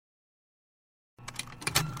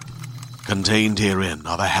Contained herein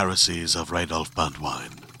are the heresies of Radolf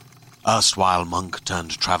Burntwine, erstwhile monk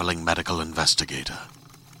turned traveling medical investigator.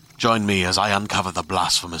 Join me as I uncover the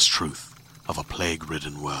blasphemous truth of a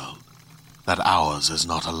plague-ridden world, that ours is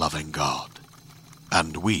not a loving God,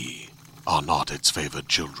 and we are not its favored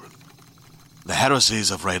children. The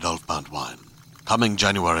heresies of Radolf Burntwine, coming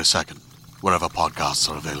January 2nd, wherever podcasts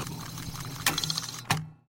are available.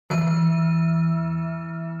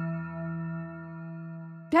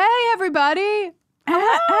 Hey, everybody!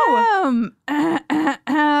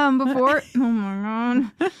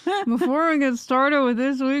 Before we get started with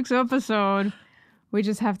this week's episode, we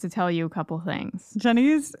just have to tell you a couple things.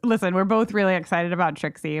 Listen, we're both really excited about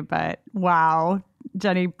Trixie, but wow,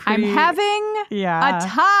 Jenny, I'm having a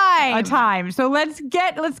time. So let's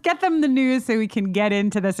get them the news so we can get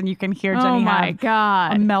into this, and you can hear Jenny have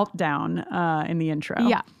a meltdown in the intro.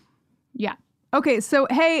 Yeah. Okay, so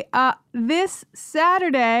hey, this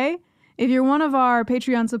Saturday, if you're one of our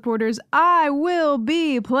Patreon supporters, I will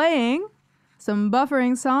be playing some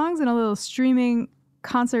buffering songs in a little streaming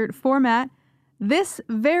concert format this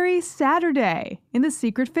very Saturday in the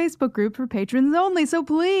secret Facebook group for patrons only. So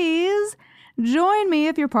please join me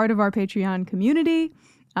if you're part of our Patreon community.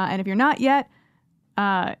 And if you're not yet,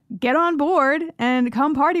 get on board and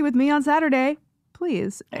come party with me on Saturday.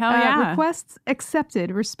 Please. Hell yeah. Requests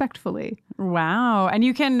accepted respectfully. Wow. And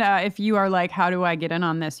you can, if you are like, how do I get in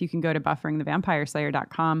on this? You can go to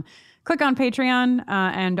bufferingthevampireslayer.com, click on Patreon,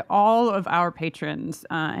 and all of our patrons,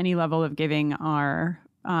 any level of giving, are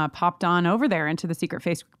popped on over there into the secret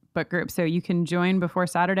Facebook group. So you can join before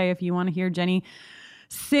Saturday if you want to hear Jenny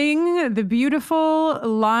sing the beautiful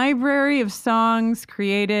library of songs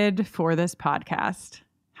created for this podcast.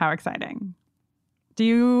 How exciting. Do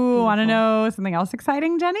you want to know something else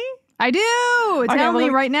exciting, Jenny? I do. Tell me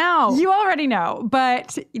right now. You already know,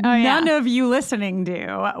 but none of you listening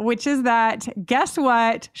do, which is that, guess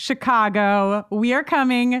what, Chicago, we are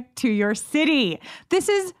coming to your city. This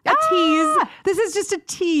is a tease. This is just a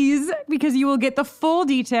tease because you will get the full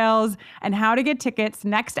details and how to get tickets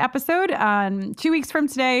next episode. 2 weeks from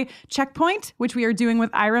today, Checkpoint, which we are doing with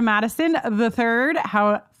Ira Madison III.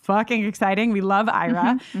 How fucking exciting. We love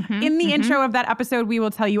Ira. In the intro of that episode, we will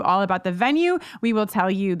tell you all about the venue. We will tell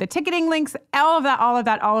you the ticketing links, all of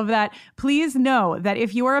that. Please know that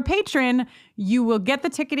if you are a patron, you will get the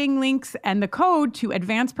ticketing links and the code to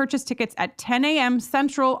advance purchase tickets at 10 a.m.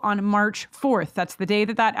 Central on March 4th. That's the day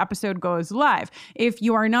that episode goes live. If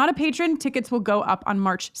you are not a patron, tickets will go up on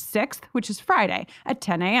March 6th, which is Friday at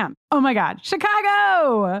 10 a.m. Oh my God,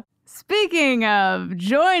 Chicago! Speaking of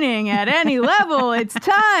joining at any level, it's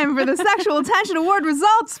time for the Sexual Tension Award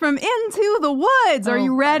results from Into the Woods. Are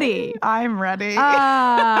you ready? I'm ready.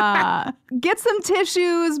 Get some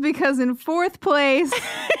tissues because in fourth place...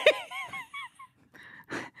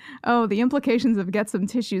 Oh, the implications of get some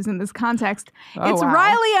tissues in this context. It's wow.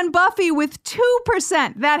 Riley and Buffy with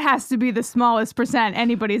 2%. That has to be the smallest percent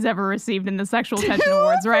anybody's ever received in the Sexual Tension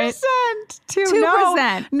Awards, right?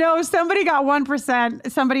 2%. No, somebody got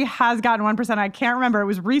 1%. Somebody has gotten 1%. I can't remember. It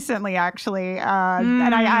was recently, actually.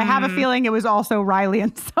 And I have a feeling it was also Riley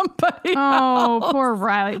and somebody else. Poor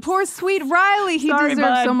Riley. Poor sweet Riley. He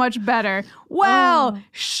deserves so much better. Well,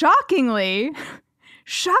 shockingly,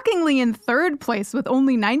 in third place with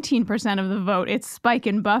only 19% of the vote, it's Spike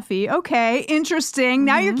and Buffy. Okay, interesting.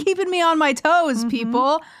 Now you're keeping me on my toes,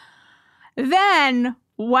 people. Then,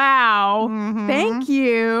 wow, thank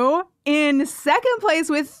you. In second place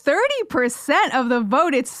with 30% of the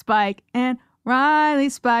vote, it's Spike and Riley,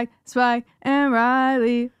 Spike and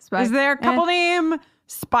Riley, Spike. Is there a couple name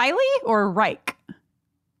Spiley or Reich?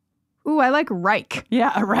 Ooh, I like Reich.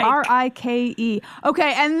 Yeah, Reich. R-I-K-E.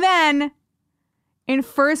 Okay, and then... in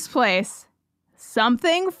first place,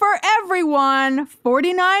 Something for Everyone,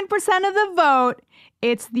 49% of the vote.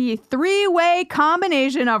 It's the three-way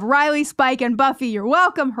combination of Riley, Spike, and Buffy. You're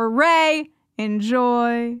welcome. Hooray.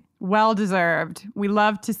 Enjoy. Well deserved. We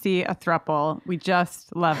love to see a throuple. We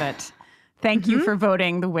just love it. Thank you for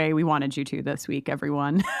voting the way we wanted you to this week,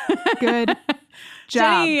 everyone. Good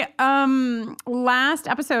job. Jenny, last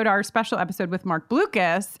episode, our special episode with Mark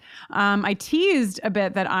Blucas, I teased a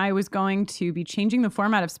bit that I was going to be changing the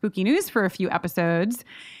format of Spooky News for a few episodes.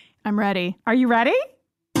 I'm ready. Are you ready?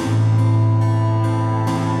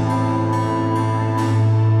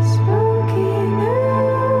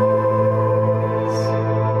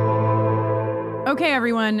 Okay,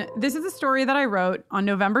 everyone, this is a story that I wrote on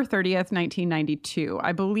November 30th, 1992.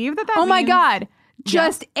 I believe that Oh my God.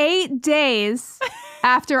 Just 8 days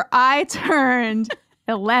after I turned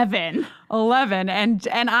 11. 11. And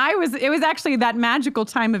it was actually that magical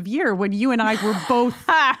time of year when you and I were both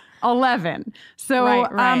 11. So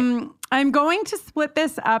right. I'm going to split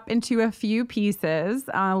this up into a few pieces,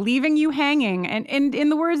 leaving you hanging. And in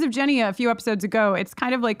the words of Jenny a few episodes ago, it's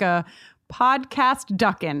kind of like a podcast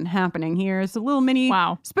duckin' happening here. It's a little mini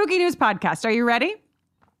spooky news podcast. Are you ready?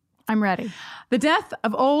 I'm ready. The death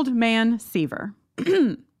of Old Man Seaver.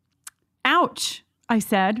 Ouch, I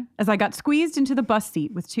said as I got squeezed into the bus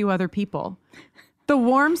seat with 2 other people. The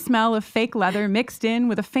warm smell of fake leather mixed in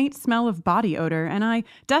with a faint smell of body odor, and I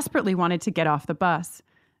desperately wanted to get off the bus.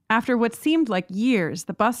 After what seemed like years,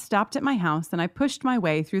 the bus stopped at my house, and I pushed my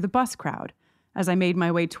way through the bus crowd. As I made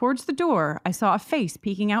my way towards the door, I saw a face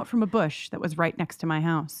peeking out from a bush that was right next to my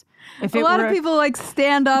house. A lot of people like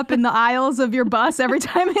stand up in the aisles of your bus every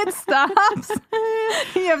time it stops.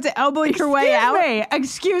 You have to elbow your way out.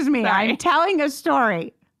 Excuse me. Sorry. I'm telling a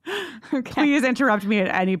story. Okay. Please interrupt me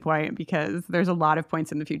at any point, because there's a lot of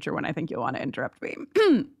points in the future when I think you'll want to interrupt me.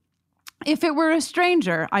 If it were a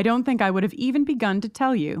stranger, I don't think I would have even begun to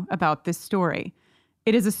tell you about this story.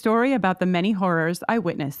 It is a story about the many horrors I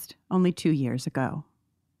witnessed only 2 years ago.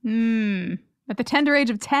 At the tender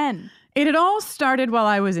age of 10. It had all started while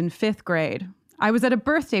I was in 5th grade. I was at a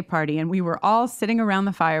birthday party and we were all sitting around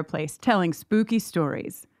the fireplace telling spooky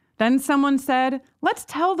stories. Then someone said, let's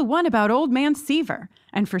tell the one about Old Man Seaver.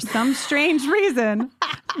 And for some strange reason,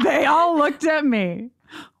 they all looked at me.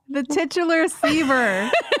 The titular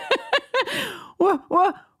Seaver.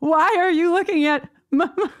 Why are you looking at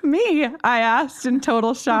me? I asked in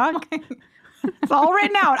total shock. It's all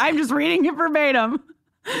written out. I'm just reading it verbatim.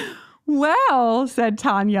 Well, said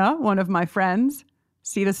Tanya, one of my friends.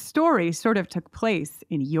 See, the story sort of took place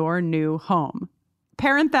in your new home.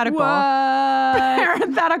 Parenthetical. What?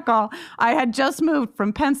 Parenthetical. I had just moved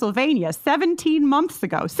from Pennsylvania 17 months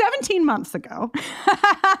ago. 17 months ago.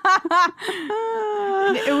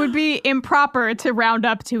 It would be improper to round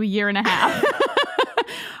up to a year and a half.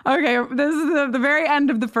 Okay, this is the very end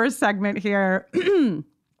of the first segment here.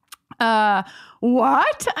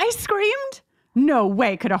 What? I screamed. No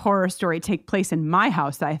way could a horror story take place in my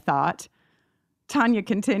house, I thought. Tanya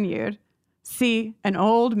continued. See, an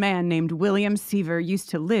old man named William Seaver used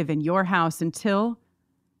to live in your house until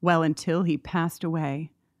he passed away.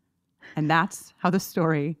 And that's how the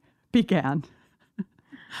story began.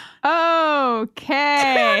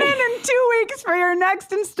 Okay. Tune in 2 weeks for your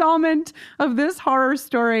next installment of this horror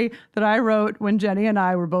story that I wrote when Jenny and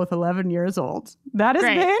I were both 11 years old. That has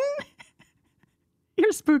been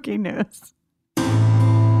your spooky news.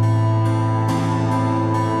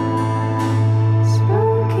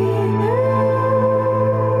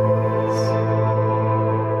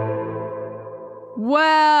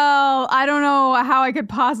 Well, I don't know how I could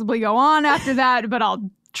possibly go on after that, but I'll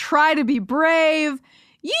try to be brave.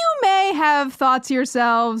 You may have thought to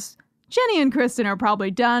yourselves, Jenny and Kristen are probably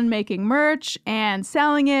done making merch and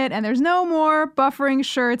selling it, and there's no more buffering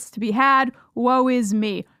shirts to be had. Woe is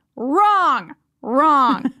me. Wrong.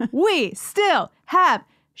 We still have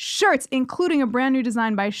shirts, including a brand new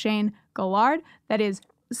design by Shane Gallard that is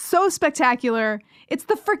so spectacular. It's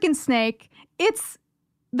the freaking snake. It's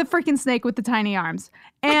the freaking snake with the tiny arms.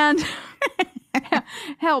 And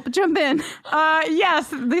help, jump in. Yes,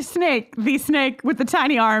 the snake with the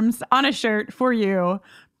tiny arms on a shirt for you.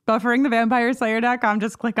 BufferingTheVampireSlayer.com.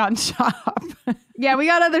 Just click on shop. Yeah, we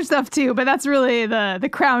got other stuff too, but that's really the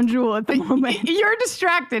crown jewel at the moment. You're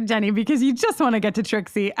distracted, Jenny, because you just want to get to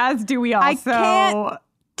Trixie, as do we all. I can't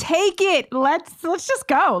take it. Let's just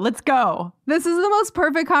go. Let's go. This is the most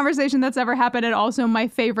perfect conversation that's ever happened, and also my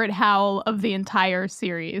favorite howl of the entire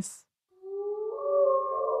series.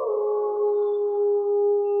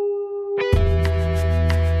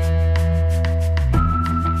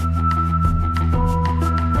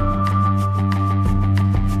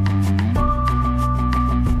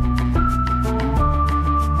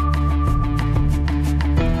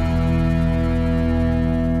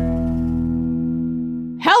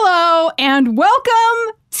 And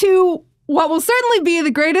welcome to what will certainly be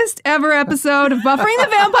the greatest ever episode of Buffering the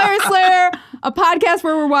Vampire Slayer, a podcast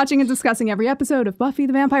where we're watching and discussing every episode of Buffy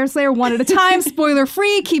the Vampire Slayer one at a time,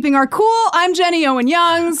 spoiler-free, keeping our cool. I'm Jenny Owen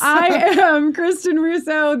Youngs. I am Kristen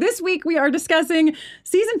Russo. This week we are discussing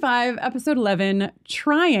Season 5, Episode 11,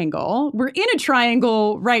 Triangle. We're in a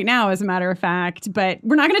triangle right now, as a matter of fact, but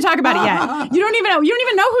we're not going to talk about it yet. You don't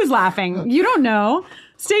even know who's laughing. You don't know.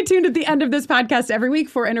 Stay tuned at the end of this podcast every week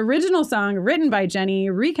for an original song written by Jenny,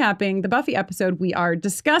 recapping the Buffy episode we are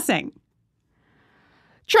discussing.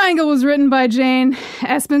 Triangle was written by Jane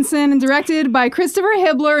Espenson and directed by Christopher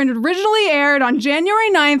Hibbler and originally aired on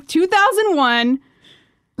January 9th, 2001.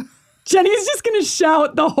 Jenny's just going to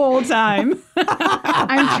shout the whole time.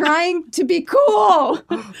 I'm trying to be cool.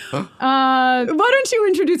 Why don't you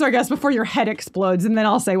introduce our guest before your head explodes, and then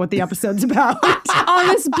I'll say what the episode's about. On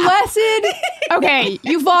this blessed... Okay,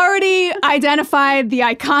 you've already identified the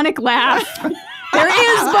iconic laugh. There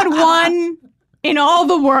is but one in all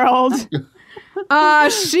the world.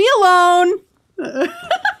 She alone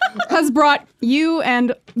has brought you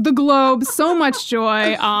and the globe so much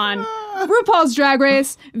joy on RuPaul's Drag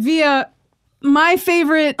Race via my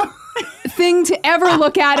favorite thing to ever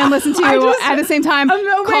look at and listen to at the same time.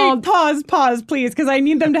 Wait, pause, please, because I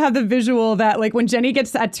need them to have the visual that, like, when Jenny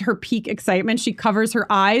gets at her peak excitement, she covers her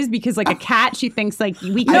eyes because, like a cat, she thinks, like,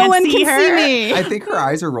 we can't no one see can her. see me. I think her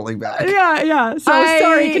eyes are rolling back. Yeah. So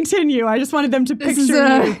sorry, continue. I just wanted them to This picture is you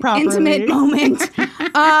an properly. intimate moment.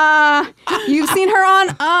 You've seen her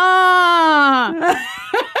on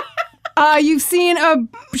you've seen a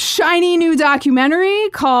shiny new documentary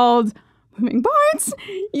called Moving Parts.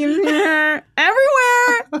 You've seen her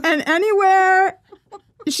everywhere and anywhere.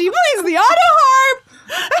 She plays the auto harp.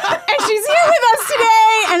 And she's here with us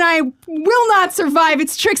today, and I will not survive.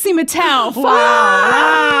 It's Trixie Mattel.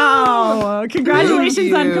 Wow.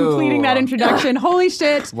 Congratulations on you. completing that introduction. Holy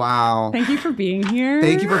shit. Wow. Thank you for being here.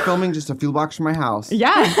 Thank you for filming just a few blocks from my house.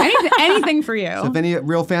 Yeah, anything for you. So if any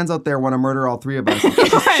real fans out there want to murder all three of us,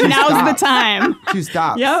 Now's the time. 2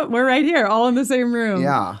 stops. Yeah, we're right here, all in the same room.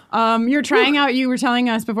 Yeah. You're trying out, you were telling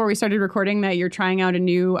us before we started recording that you're trying out a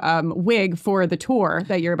new wig for the tour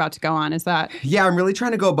that you're about to go on. Is that? Yeah, I'm really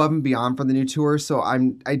trying to go above and beyond for the new tour. So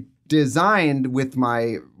I designed with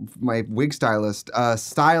my wig stylist a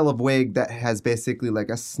style of wig that has basically like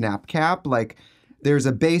a snap cap. Like there's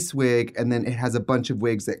a base wig and then it has a bunch of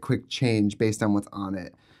wigs that quick change based on what's on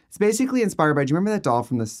it. It's basically inspired by, do you remember that doll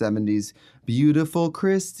from the 70s? Beautiful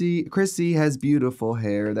Chrissy. Chrissy has beautiful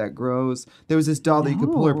hair that grows. There was this doll that you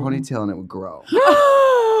could pull her ponytail and it would grow.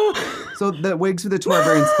 So the wigs for the tour are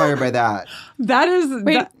very inspired by that. That is.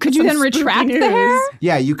 Wait, could you then retract the hair?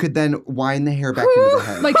 Yeah, you could then wind the hair back into the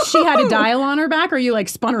head. Like she had a dial on her back, or you like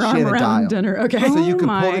spun her She arm had a around dial. and her. Okay. So you could pull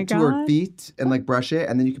my it to her God. feet and like brush it,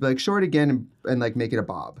 and then you could be like short again and like make it a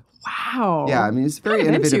bob. Wow. Yeah, I mean it's a very Kind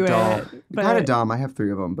of innovative into doll. it, but- Kind of dumb. I have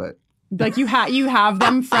 3 of them, but Like you have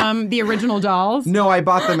them from the original dolls. no, I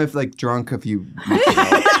bought them if like drunk a few months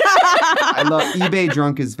ago. I love eBay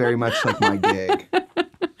drunk is very much like my gig.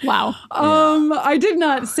 Wow. I did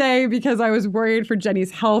not say, because I was worried for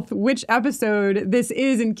Jenny's health, which episode this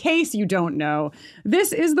is, in case you don't know.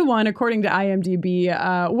 This is the one, according to IMDb,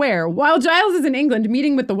 where, while Giles is in England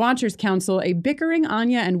meeting with the Watchers Council, a bickering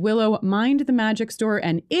Anya and Willow mind the magic store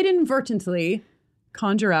and inadvertently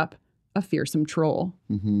conjure up a fearsome troll.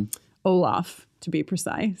 Mm-hmm. Olaf, to be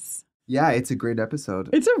precise. Yeah, it's a great episode.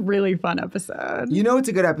 It's a really fun episode. You know, it's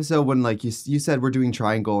a good episode when like you said we're doing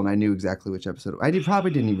Triangle, and I knew exactly which episode.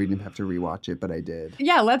 Probably didn't even have to rewatch it, but I did.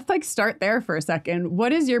 Yeah, let's like start there for a second.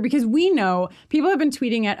 What is because we know people have been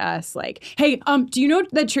tweeting at us like, hey, do you know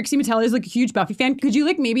that Trixie Mattel is like a huge Buffy fan? Could you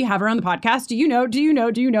like maybe have her on the podcast? Do you know?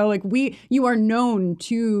 Like you are known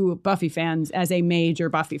to Buffy fans as a major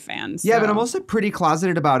Buffy fan. So. Yeah, but I'm also pretty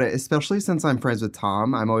closeted about it, especially since I'm friends with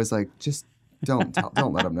Tom. I'm always like, just don't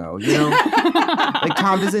let him know, you know? Like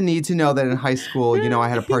Tom doesn't need to know that in high school, you know, I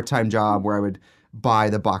had a part-time job where I would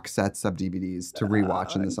buy the box sets of DVDs to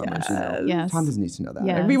rewatch in the summers, you know? Yes. Tom doesn't need to know that.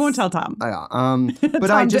 Yes. We won't tell Tom. Yeah, but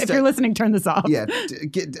Tom, I just... if you're listening, turn this off. Yeah,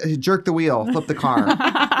 jerk the wheel, flip the car.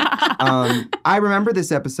 I remember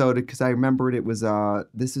this episode because I remembered it was,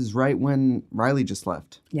 this is right when Riley just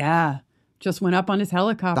left. Yeah. Just went up on his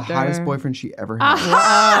helicopter. The hottest boyfriend she ever had.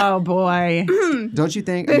 Oh, boy. Don't you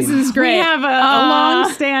think? This is great. We have a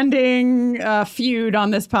long-standing feud on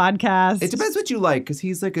this podcast. It depends what you like, because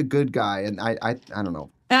he's like a good guy, and I don't know.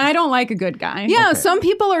 And I don't like a good guy. Yeah, Okay. some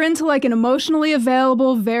people are into like an emotionally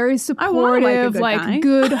available, very supportive, good guy.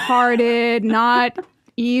 good-hearted, not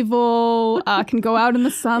evil, can go out in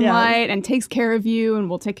the sunlight and takes care of you and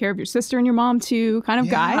will take care of your sister and your mom too kind of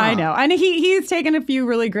guy. I know. And he's taken a few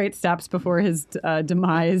really great steps before his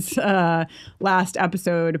demise last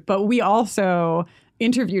episode. But we also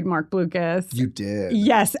interviewed Mark Blucas. You did.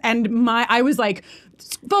 Yes. And I was like,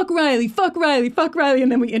 fuck Riley.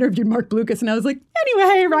 And then we interviewed Mark Blucas and I was like,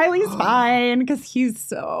 anyway, Riley's fine because he's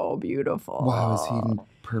so beautiful. Wow, is he even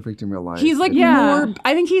perfect in real life? He's like more,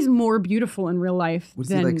 I think he's more beautiful in real life. Was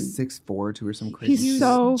than, he like 6'4" too or some crazy? He's shit?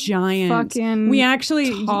 so giant. fucking We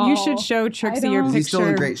actually, tall. you should show Trixie your Is picture. he still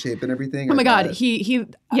in great shape and everything? Oh my I God, bet. he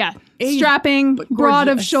Yeah, strapping, broad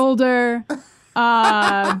of gorgeous. shoulder,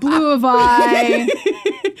 blue of eye,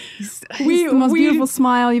 the most beautiful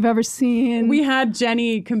smile you've ever seen. We had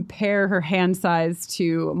Jenny compare her hand size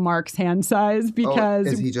to Mark's hand size because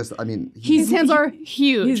is he just? I mean, his hands are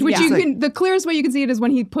huge. Which yeah. you can. The clearest way you can see it is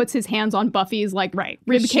when he puts his hands on Buffy's like rib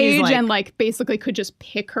She's cage like- and like basically could just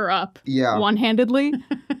pick her up Yeah. one-handedly.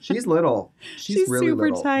 she's little. She's really super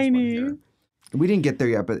little. tiny. We didn't get there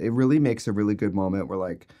yet, but it really makes a really good moment where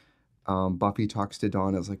like Buffy talks to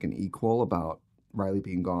Dawn as like an equal about Riley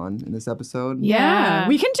being gone in this episode. Yeah.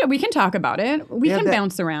 we can talk about it. We They have can that-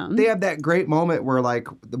 bounce around. They have that great moment where like,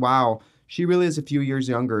 wow, she really is a few years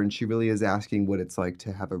younger, and she really is asking what it's like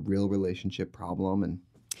to have a real relationship problem. And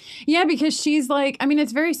Yeah, because she's like, I mean,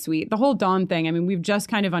 it's very sweet. The whole Dawn thing, I mean, we've just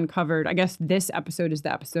kind of uncovered, I guess this episode is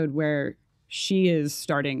the episode where she is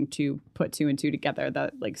starting to put two and two together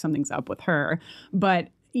that like something's up with her. But,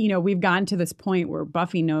 you know, we've gotten to this point where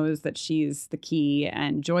Buffy knows that she's the key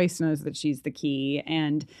and Joyce knows that she's the key,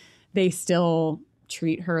 and they still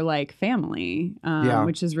treat her like family,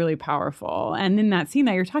 which is really powerful. And in that scene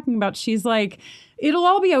that you're talking about, she's like, it'll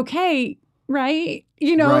all be okay. Right?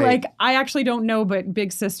 You know, Right. like, I actually don't know, but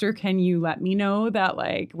big sister, can you let me know that,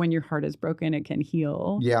 like, when your heart is broken, it can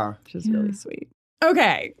heal? yeah, Which is really sweet.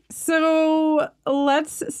 Okay, so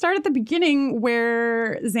let's start at the beginning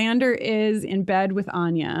where Xander is in bed with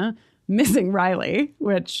Anya, missing Riley,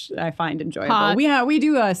 which I find enjoyable. Hot. We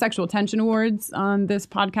do sexual tension awards on this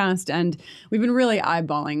podcast, and we've been really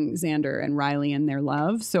eyeballing Xander and Riley and their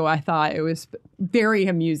love. So I thought it was very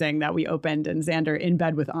amusing that we opened and Xander in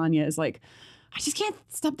bed with Anya is like, I just can't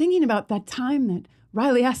stop thinking about that time that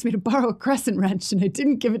Riley asked me to borrow a crescent wrench and I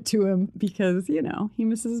didn't give it to him because, you know, he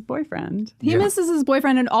misses his boyfriend. He misses his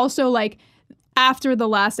boyfriend, and also like after the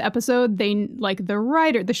last episode, they like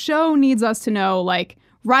the show needs us to know like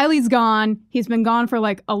Riley's gone. He's been gone for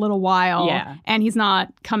like a little while, and he's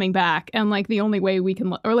not coming back. And like the only way we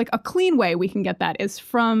can, or like a clean way we can get that is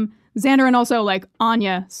from Xander, and also like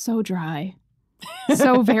Anya, so dry,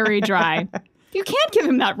 so very dry. You can't give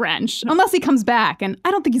him that wrench unless he comes back, and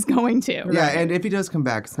I don't think he's going to. yeah. And if he does come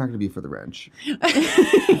back, it's not going to be for the wrench.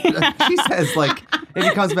 She says like, if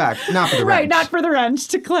he comes back, not for the wrench. Right, not for the wrench,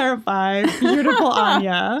 to clarify. Beautiful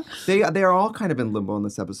Anya. They are all kind of in limbo in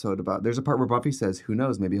this episode. About there's a part where Buffy says, "Who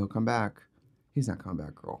knows? Maybe he'll come back." He's not coming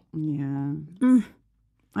back, girl. Yeah.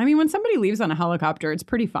 I mean, when somebody leaves on a helicopter, it's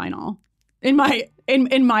pretty final. In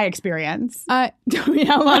my experience. Yeah,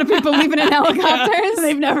 a lot of people leaving in helicopters.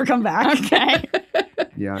 They've never come back. Okay.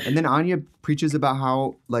 Yeah, and then Anya preaches about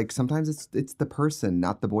how like sometimes it's the person,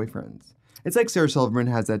 not the boyfriends. It's like Sarah Silverman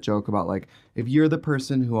has that joke about like if you're the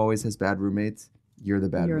person who always has bad roommates, you're the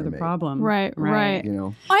bad You're roommate. the problem. Right. You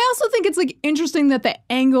know. I also think it's like interesting that the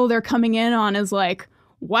angle they're coming in on is like,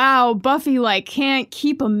 wow, Buffy like can't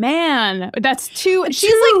keep a man. That's too.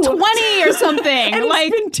 She's like 20 or something. And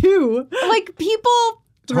like it's been two. like people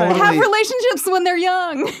Totally. have relationships when they're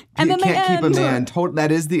young, and then you they can't keep a end. man.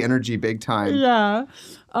 That is the energy, big time. Yeah.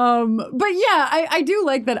 But yeah, I do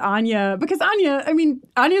like that Anya, because Anya, I mean,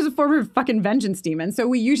 Anya's a former fucking vengeance demon. So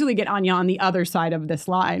we usually get Anya on the other side of this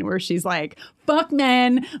line where she's like, fuck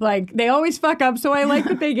men. Like, they always fuck up. So I like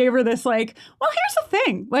that they gave her this, like, well, here's the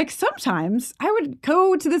thing. Like, sometimes I would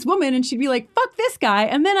go to this woman and she'd be like, fuck this guy.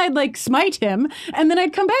 And then I'd like smite him. And then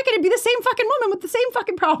I'd come back and it'd be the same fucking woman with the same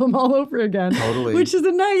fucking problem all over again. Totally. Which is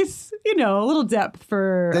a nice, you know, a little depth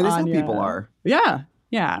for That is Anya. how people are. Yeah.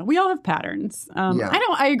 Yeah, we all have patterns. Yeah.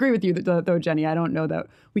 I agree with you though, Jenny. I don't know that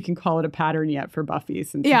we can call it a pattern yet for Buffy.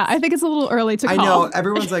 Since Yeah, I think it's a little early to I call. know.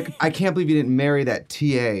 Everyone's like, I can't believe you didn't marry that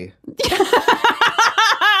TA.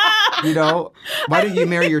 You know, why didn't you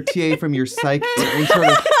marry your TA from your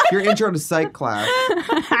intro to psych class?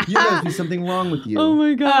 You must be something wrong with you. Oh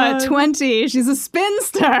my god, 20. She's a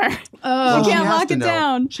spinster. Well, she can't has lock to it know.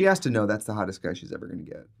 down. She has to know that's the hottest guy she's ever going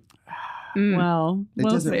to get. Well, It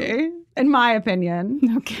we'll doesn't- see. In my opinion,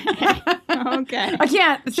 Okay. Okay. I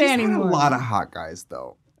can't say She's had anymore. a lot of hot guys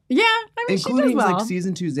though, Yeah, I mean, she including does well. like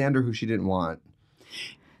season 2 Xander, who she didn't want.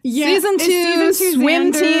 Yeah, Season is 2,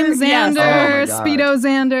 swim team Yes. Xander, Oh my God. Speedo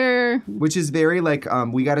Xander. Which is very like,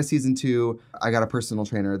 we got a season 2. I got a personal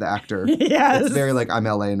trainer, the actor. Yes. It's very like, I'm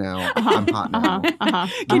LA now. I'm hot now.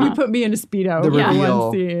 Can you put me in a Speedo? The for reveal.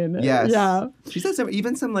 one scene. Yes. Yeah. She said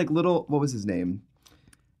some like little, what was his name?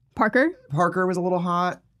 Parker. Parker was a little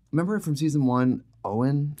hot. Remember from season 1,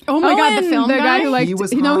 Owen? Oh my god, the film guy. who liked, He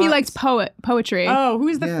was he hot. liked poetry. Oh,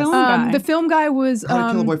 who's the Yes. film guy? The film guy was How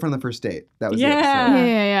to Kill a Boyfriend on the First Date. That was the Yeah. episode.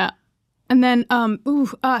 yeah. And then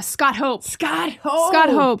Scott Hope. Scott Hope. Scott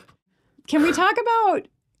Hope. Can we talk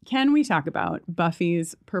about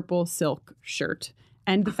Buffy's purple silk shirt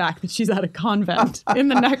and the fact that she's at a convent in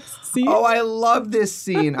the next scene. Oh, I love this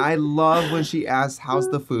scene. I love when she asks, "How's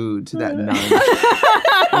the food?" to that nun.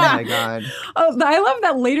 Oh my God. Oh, I love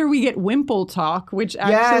that later we get Wimple talk, which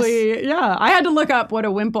actually, I had to look up what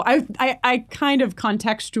a Wimple. I kind of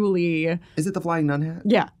contextually. Is it the flying nun hat?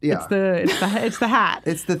 Yeah. Yeah. It's the hat.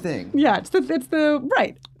 It's the thing. Yeah, it's the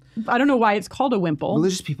right. I don't know why it's called a Wimple.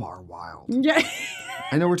 Religious people are wild. Yeah.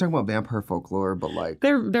 I know we're talking about vampire folklore, but like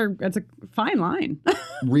it's a fine line.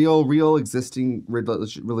 real existing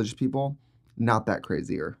religious people, not that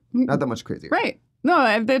crazier. Not that much crazier. Right. No,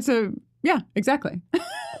 exactly.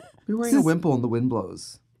 You're wearing a wimple and the wind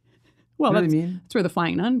blows. Well, you know what I mean? That's where the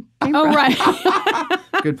flying nun came Oh, from. right.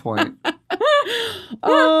 Good point.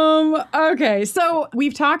 Okay, so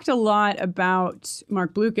we've talked a lot about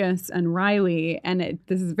Mark Blucas and Riley, and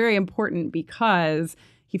this is very important because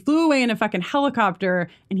he flew away in a fucking helicopter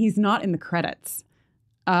and he's not in the credits.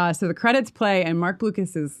 So the credits play and Mark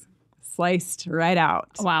Blucas is sliced right out.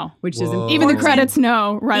 Wow. Which is Even the credits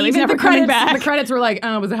know Riley's never coming back. The credits were like,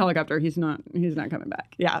 oh, it was a helicopter. He's not coming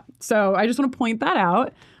back. Yeah. So I just want to point that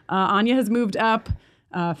out. Anya has moved up.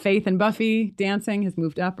 Faith and Buffy dancing has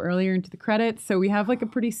moved up earlier into the credits. So we have like a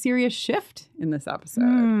pretty serious shift in this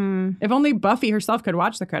episode. If only Buffy herself could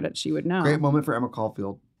watch the credits, she would know. Great moment for Emma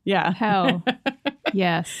Caulfield. Yeah. Hell.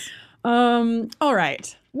 Yes. All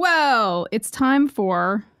right. Well, it's time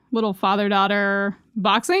for little father-daughter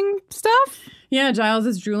boxing stuff. Yeah, Giles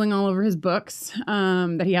is drooling all over his books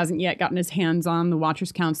that he hasn't yet gotten his hands on. The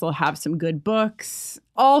Watchers Council have some good books.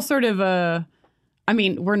 All sort of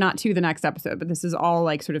we're not to the next episode, but this is all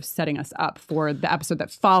like sort of setting us up for the episode that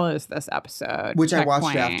follows this episode. Which I watched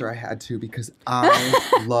Checkpoint. after I had to because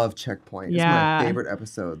I love Checkpoint. It's my favorite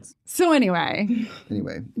episodes. So anyway,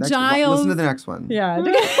 Giles, listen to the next one. Yeah.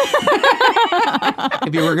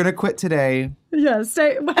 If you were going to quit today, hang on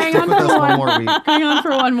stick for with us one more week. Hang on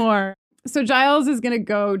for one more. So Giles is going to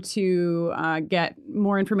go to get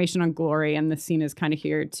more information on Glory, and the scene is kind of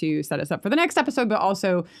here to set us up for the next episode, but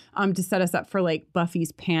also to set us up for like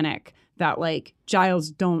Buffy's panic that like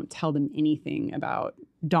Giles don't tell them anything about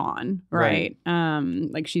Dawn, right?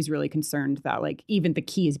 Like she's really concerned that like even the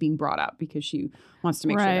key is being brought up because she wants to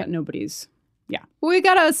make sure that nobody's. Yeah. Well, we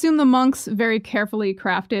got to assume the monks very carefully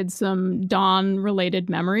crafted some Dawn-related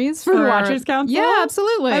memories for the Watchers Council. Yeah,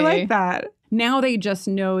 absolutely. I like that. Now they just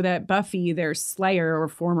know that Buffy, their Slayer or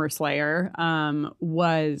former Slayer,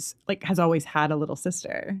 has always had a little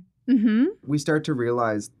sister. Mm-hmm. We start to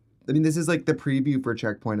realize, I mean, this is like the preview for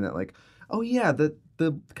Checkpoint and that like, oh yeah, the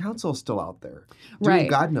council's still out there. Doing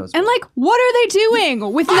God knows what. And like, what are they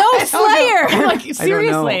doing with no Slayer? Like,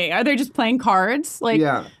 seriously, are they just playing cards? Like,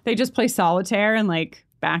 they just play solitaire and like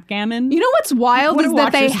backgammon? You know what's wild What is do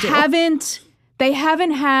that Watchers they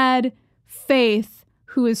haven't had Faith,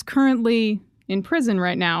 who is currently in prison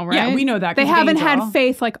right now, right? Yeah, we know that. They haven't had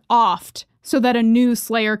Faith like offed so that a new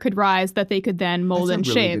Slayer could rise that they could then mold and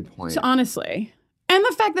That's a really shape. good point. So honestly, and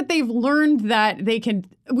the fact that they've learned that they can,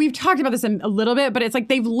 we've talked about this a little bit, but it's like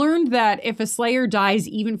they've learned that if a Slayer dies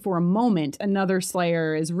even for a moment, another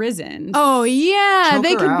Slayer is risen. Oh yeah, Choke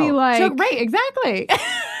they her could be out. like, Right, exactly.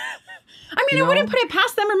 I mean, I wouldn't put it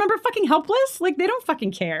past them. Remember fucking Helpless? Like, they don't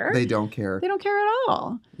fucking care. They don't care. They don't care at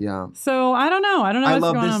all. Yeah. So I don't know. What's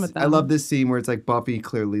going on with them. I love this scene where it's like Buffy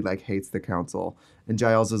clearly like hates the council and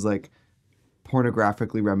Giles is like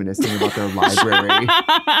pornographically reminiscing about their library.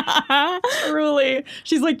 Truly.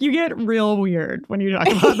 She's like, you get real weird when you talk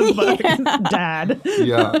about the book, Dad.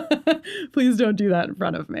 Yeah. Please don't do that in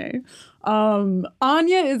front of me.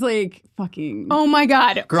 Anya is like fucking. oh my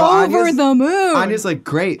God, Girl, over the moon. Anya's like,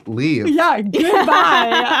 great, leave. Yeah,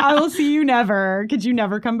 goodbye. I will see you never. Could you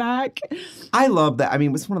never come back? I love that. I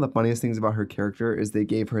mean, what's one of the funniest things about her character is they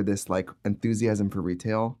gave her this like enthusiasm for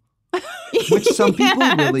retail, which some people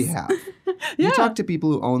really have. You talk to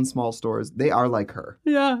people who own small stores, they are like her.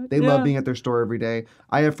 Yeah. They love being at their store every day.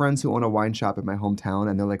 I have friends who own a wine shop in my hometown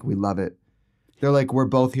and they're like, we love it. They're like, we're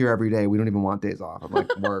both here every day. We don't even want days off. I'm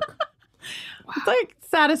like, work. It's like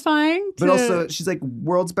satisfying. But also, she's like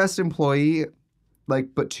world's best employee,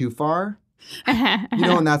 like, but too far. You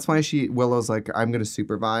know, and that's why Willow's like, I'm going to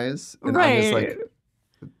supervise. And Anya's like,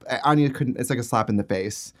 Anya couldn't, it's like a slap in the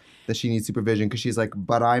face that she needs supervision because she's like,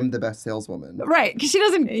 but I'm the best saleswoman. Right, because she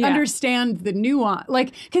doesn't understand the nuance.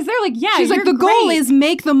 Like, because they're like, yeah, she's like, the you're goal great. is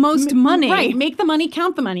make the most money. Right, make the money,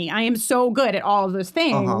 count the money. I am so good at all of those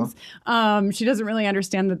things. She doesn't really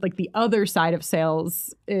understand that like the other side of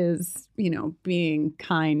sales is being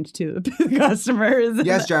kind to the customers.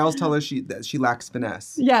 Yes, Giles tells her that she lacks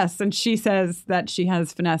finesse. Yes, and she says that she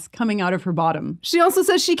has finesse coming out of her bottom. She also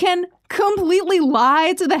says she can completely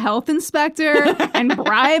lie to the health inspector and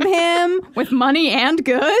bribe him with money and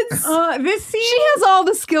goods. This scene, she has all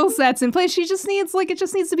the skill sets in place. She just needs it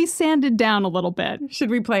just needs to be sanded down a little bit. Should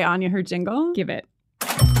we play Anya her jingle? Give it.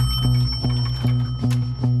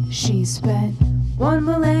 She spent 1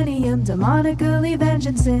 millennium demonically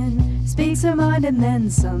vengeancing, speaks her mind and then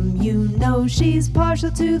some. She's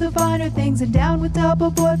partial to the finer things and down with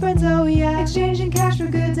double boyfriends, oh yeah. Exchanging cash for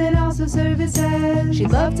goods and also services.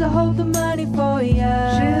 She'd love to hold the money for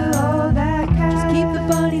ya. She'll hold that cash. Just keep the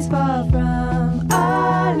bunnies far from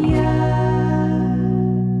Anya.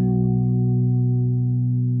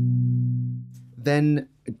 Then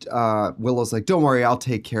Willow's like, don't worry, I'll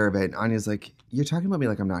take care of it. And Anya's like, you're talking about me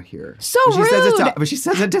like I'm not here. So rude. But she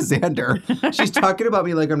says it to Xander. She's talking about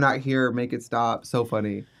me like I'm not here. Make it stop. So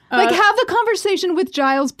funny. Have the conversation with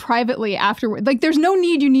Giles privately afterward. There's no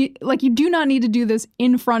need. You do not need to do this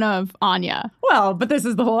in front of Anya. Well, but this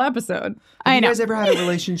is the whole episode. Have you guys ever had a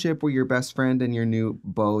relationship where your best friend and your new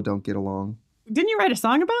beau don't get along? Didn't you write a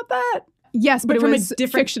song about that? Yes, but it from was a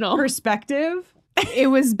different fictional perspective. It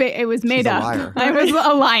was made up. Liar. I was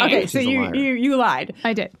lying. Okay, so She's a liar. you lied.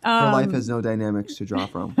 I did. Her life has no dynamics to draw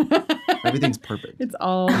from. Everything's perfect. It's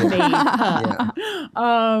all made up.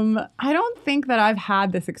 Yeah. I don't think that I've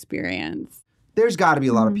had this experience. There's got to be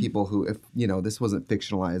a lot of people who, if this wasn't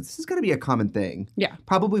fictionalized, this is going to be a common thing. Yeah.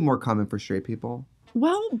 Probably more common for straight people.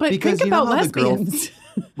 Well, but Because think you know about how the girl- lesbians.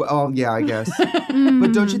 Well, yeah, I guess.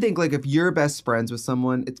 But don't you think, if you're best friends with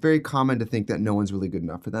someone, it's very common to think that no one's really good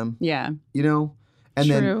enough for them? Yeah. And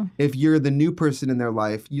True. then if you're the new person in their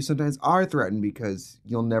life, you sometimes are threatened because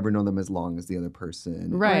you'll never know them as long as the other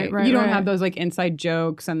person. Right. You don't have those inside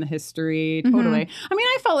jokes and the history. Totally. I mean,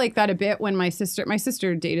 I felt like that a bit when my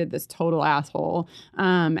sister dated this total asshole.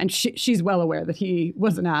 And she's well aware that he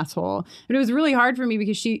was an asshole. But it was really hard for me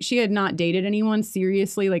because she had not dated anyone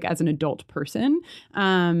seriously, as an adult person.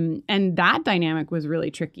 And that dynamic was really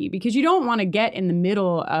tricky because you don't want to get in the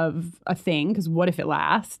middle of a thing because what if it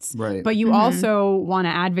lasts? Right. But you also want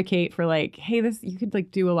to advocate for hey, you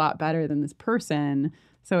could do a lot better than this person.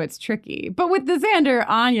 So it's tricky. But with the Xander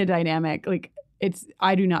Anya dynamic,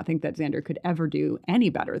 I do not think that Xander could ever do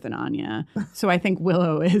any better than Anya. So I think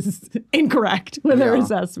Willow is incorrect with her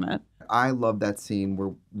assessment. I love that scene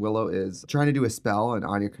where Willow is trying to do a spell and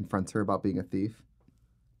Anya confronts her about being a thief.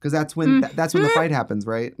 Because that's when the fight happens,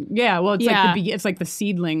 right? Yeah, well, it's it's like the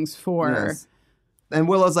seedlings for... Yes. And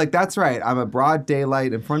Willow's like, that's right. I'm a broad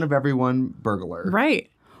daylight in front of everyone burglar. Right.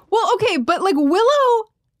 Well, okay, but Willow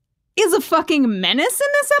is a fucking menace in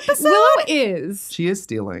this episode. Willow is. She is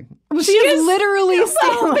stealing. She is literally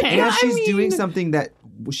stealing. And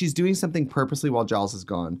she's doing something purposely while Giles is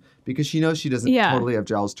gone because she knows she doesn't totally have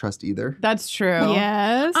Giles' trust either. That's true.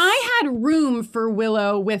 Yes. I had room for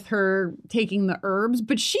Willow with her taking the herbs,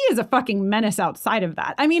 but she is a fucking menace outside of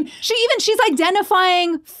that. I mean, she's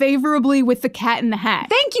identifying favorably with the Cat in the Hat.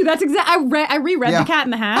 Thank you. That's exactly. I reread The Cat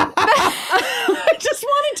in the Hat. I just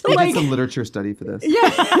wanted to I did some literature study for this. Yeah,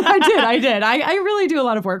 I did. I really do a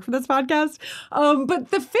lot of work for this podcast.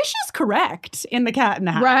 But the fish is correct in The Cat in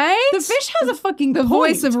the Hat. Right? The fish has a fucking the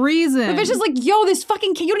voice of reason. The fish is like, yo, this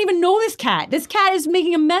fucking cat, you don't even know this cat. This cat is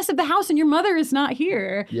making a mess of the house and your mother is not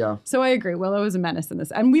here. Yeah. So I agree. Willow is a menace in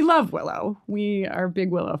this. And we love Willow. We are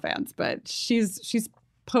big Willow fans, but she's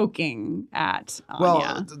poking at Anya.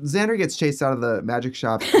 Well, Xander gets chased out of the magic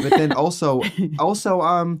shop, but then also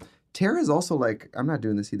Tara's also like, I'm not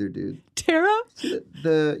doing this either, dude. Tara?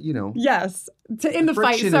 Yes. In the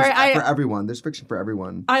fight. Sorry, for everyone. There's friction for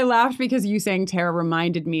everyone. I laughed because you saying Tara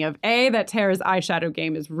reminded me of that Tara's eyeshadow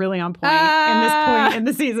game is really on point in this point in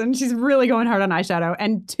the season. She's really going hard on eyeshadow.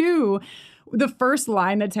 And 2, the first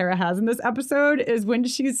line that Tara has in this episode is when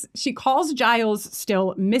she calls Giles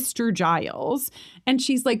still Mr. Giles. And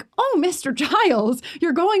she's like, oh, Mr. Giles,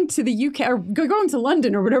 you're going to the UK or going to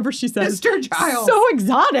London or whatever she says. Mr. Giles. So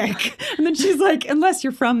exotic. And then she's like, unless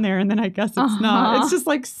you're from there. And then I guess it's not. It's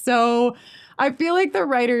just so... I feel like the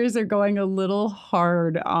writers are going a little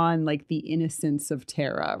hard on the innocence of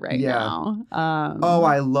Tara now.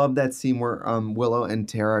 I love that scene where Willow and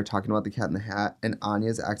Tara are talking about the Cat in the Hat and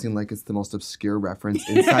Anya's acting like it's the most obscure reference,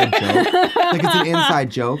 inside joke. Like it's an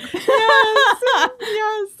inside joke.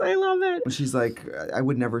 Yes, I love it. She's like, I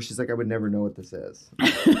would never know what this is.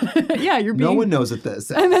 Yeah, no one knows what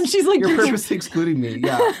this is. And then she's like, you're purposely excluding me.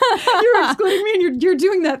 Yeah. You're excluding me and you're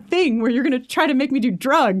doing that thing where you're going to try to make me do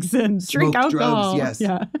drugs and drink alcohol. Drugs, yes.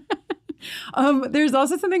 Yeah. There's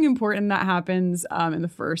also something important that happens in the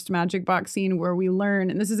first Magic Box scene where we learn,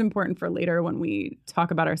 and this is important for later when we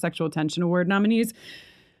talk about our Sexual Tension Award nominees.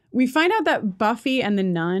 We find out that Buffy and the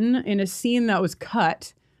nun, in a scene that was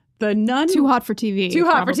cut, the nun... Too hot for TV. Too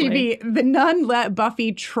hot probably. for TV. The nun let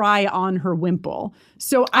Buffy try on her wimple.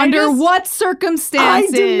 So Under what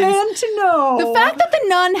circumstances? I demand to know. The fact that the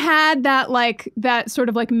nun had that sort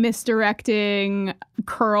of like misdirecting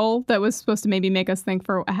curl that was supposed to maybe make us think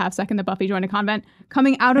for a half second that Buffy joined a convent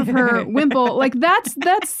coming out of her wimple, like that's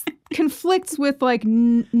conflicts with like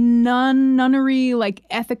nunnery, like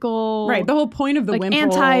ethical, right. The whole point of the like wimple,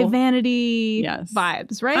 anti-vanity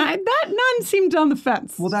vibes, right? That nun seemed on the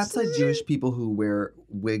fence. Well, that's like Jewish people who wear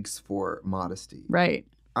wigs for modesty. Right.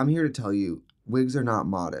 I'm here to tell you, wigs are not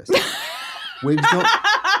modest.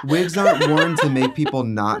 Wigs aren't worn to make people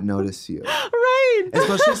not notice you. Right.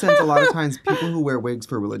 Especially since a lot of times people who wear wigs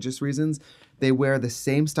for religious reasons, they wear the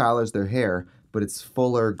same style as their hair, but it's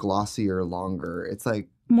fuller, glossier, longer. It's like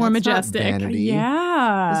more that's majestic. Not vanity.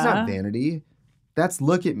 Yeah. That's not vanity. That's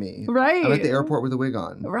look at me. Right. I'm at the airport with a wig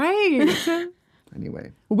on. Right.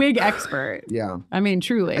 Anyway. Wig expert. Yeah. I mean,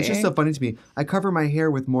 truly. It's just so funny to me. I cover my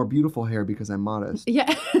hair with more beautiful hair because I'm modest.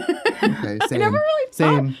 Yeah. Okay, same. I never really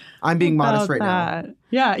same. I'm being modest about right that. now.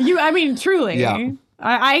 Yeah. I mean, truly. Yeah.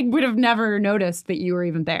 I would have never noticed that you were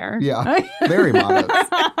even there. Yeah. Very modest.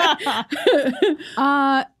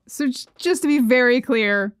 So just to be very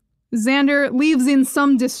clear, Xander leaves in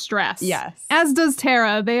some distress. Yes. As does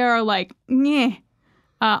Tara. They are like,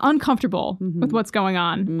 uncomfortable with what's going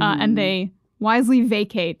on. And they wisely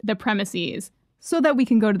vacate the premises so that we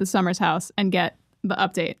can go to the Summers house and get the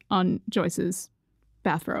update on Joyce's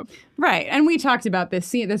bathrobe. Right. And we talked about this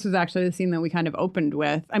scene. This was actually the scene that we kind of opened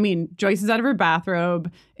with. I mean, Joyce is out of her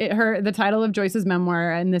bathrobe. The title of Joyce's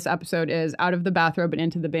memoir in this episode is Out of the Bathrobe and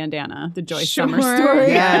Into the Bandana, the Joyce Summer story.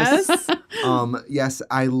 Yes. Yes,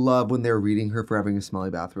 I love when they're reading her for having a smelly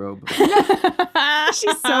bathrobe.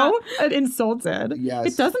 She's so insulted. Yes.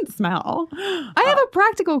 It doesn't smell. I have a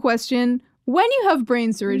practical question. When you have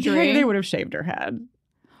brain surgery... They would have shaved her head.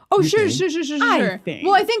 Oh, You sure. think? I think.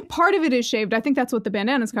 Well, I think part of it is shaved. I think that's what the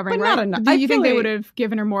bandana's covering, But right? not enough. Do I you feel think they like- would have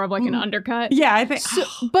given her more of like an undercut? Yeah, I think.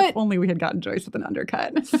 but if only we had gotten Joyce with an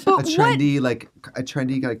undercut. but A what? trendy like,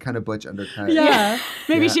 kind of butch undercut. Yeah.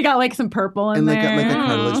 Maybe Yeah. she got like some purple in And like there. a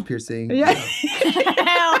cartilage piercing. Yeah.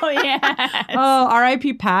 Hell yes. Oh,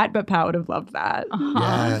 R.I.P. Pat, but Pat would have loved that.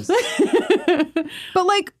 Yes. But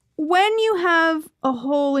like when you have a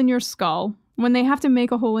hole in your skull, when they have to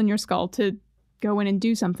make a hole in your skull to go in and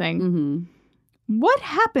do something, what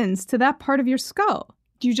happens to that part of your skull?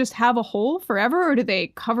 Do you just have a hole forever, or do they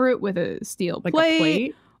cover it with a steel Like plate? a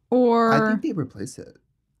plate? Or I think they replace it.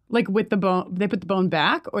 Like with the bone, they put the bone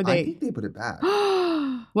back, or I they. think they put it back.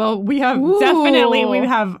 Well, we have Ooh. definitely. We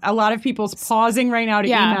have a lot of people pausing right now to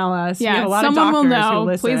Yeah. email us. We Yeah, have a lot someone of will doctors who know.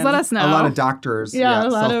 listen. Please let us know. A lot of doctors. Yeah, a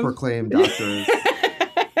lot of- self-proclaimed doctors.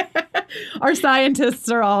 Our scientists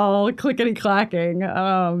are all clickety clacking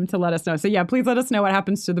to let us know. So yeah, please let us know what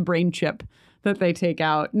happens to the brain chip that they take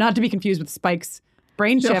out. Not to be confused with Spike's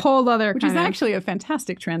brain It's a chip, whole other which kind is of... actually a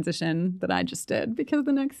fantastic transition that I just did because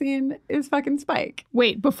the next scene is fucking Spike.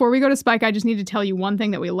 Wait, before we go to Spike, I just need to tell you one thing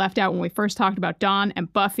that we left out when we first talked about Dawn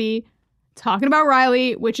and Buffy. Talking about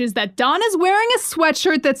Riley, which is that Dawn is wearing a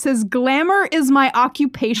sweatshirt that says "Glamour is my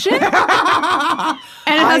occupation," and it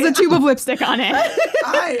has a tube of lipstick on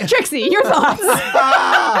it. Trixie, your thoughts?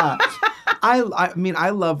 I mean,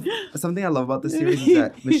 I love something I love about this series is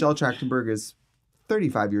that Michelle Trachtenberg is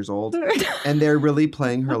 35 years old, and they're really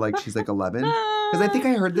playing her like she's like 11. Because I think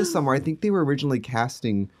I heard this somewhere. I think they were originally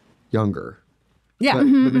casting younger. Yeah, But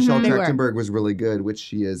Michelle They were. Trachtenberg was really good, which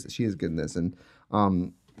she is. She is good in this, and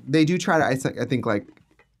they do try to. I think like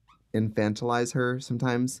infantilize her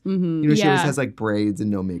sometimes. You know, she always Yeah. has like braids and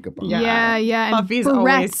no makeup on. Yeah. Yeah. And Buffy's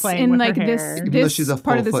always barrettes playing in with like her this, hair. Even though this she's a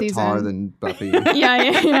part full of the foot season. taller than Buffy.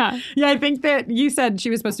 Yeah. Yeah, I think that you said she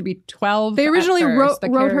was supposed to be 12. They originally at wrote first, the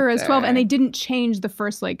her as 12, and they character. didn't change the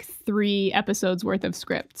first like 3 episodes worth of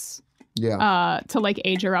scripts Yeah. to like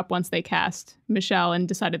age her up once they cast Michelle and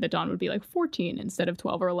decided that Dawn would be like 14 instead of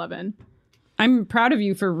 12 or 11. I'm proud of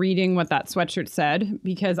you for reading what that sweatshirt said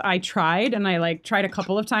because I tried and I like tried a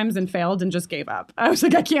couple of times and failed and just gave up. I was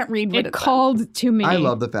like, I can't read what It it called to me. I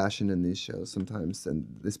love the fashion in these shows sometimes, and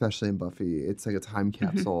especially in Buffy. It's like a time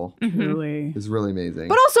capsule. says. Really? It's really amazing.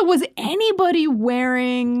 But also, was anybody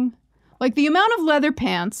wearing like the amount of leather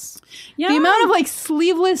pants, Yeah. the amount of like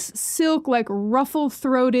sleeveless silk, like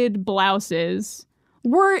ruffle-throated blouses?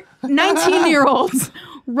 Were 19-year-olds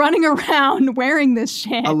running around wearing this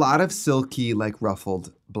shit? A lot of silky, like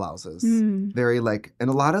ruffled blouses. Very like, and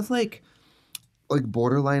a lot of like like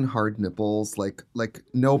borderline hard nipples, like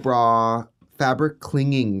no bra, fabric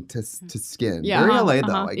clinging to skin. Yeah. Very LA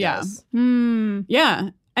though, I guess. Yeah.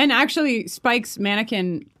 And actually, Spike's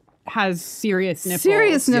mannequin has serious nipples.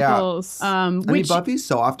 Serious nipples. I mean, Which Buffy's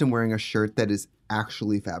so often wearing a shirt that is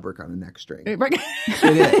actually fabric on a neck string. it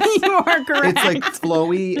is. You are correct. It's like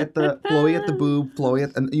flowy at the boob,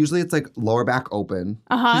 and usually it's like lower back open.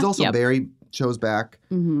 She's also very shows back.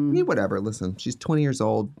 I mean, whatever. Listen, she's 20 years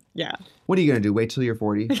old. Yeah. What are you gonna do? Wait till you're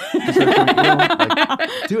 40? Do it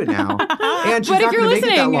now. And she's not gonna make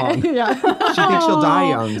it that long. Yeah. She thinks she'll die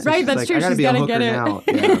young. So Right, she's that's like, true. I gotta She's be a gotta hooker get it. now.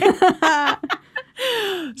 Yeah.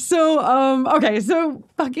 So, so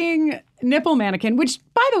fucking nipple mannequin, which,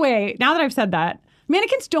 by the way, now that I've said that,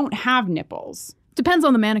 mannequins don't have nipples. Depends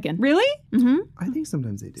on the mannequin. Really? I think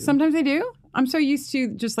sometimes they do. Sometimes they do. I'm so used to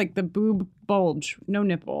just like the boob bulge, no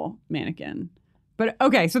nipple mannequin. But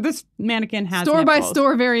okay, so this mannequin has Store by nipples.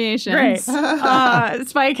 store variations. Great.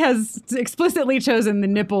 Spike has explicitly chosen the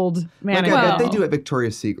nippled Like mannequin. I bet they do at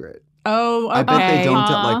Victoria's Secret. Oh, okay. I bet they don't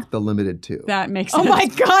at like the Limited too. That makes Oh sense. my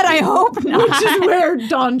God, I hope not. Which is where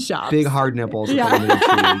Dawn shops. Big hard nipples at the Limited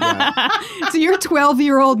too. Yeah. So your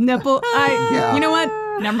 12-year-old nipple. Yeah. You know what?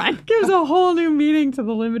 Never mind. Gives a whole new meaning to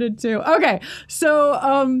the Limited too. Okay,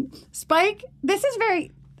 so Spike, this is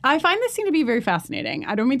I find this scene to be very fascinating.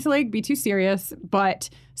 I don't mean to like be too serious, but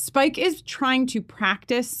Spike is trying to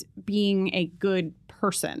practice being a good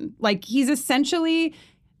person. Like he's essentially,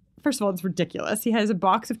 first of all, it's ridiculous. He has a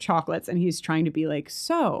box of chocolates and he's trying to be like,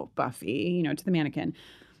 so Buffy, to the mannequin.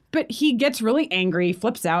 But he gets really angry,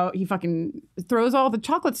 flips out. He fucking throws all the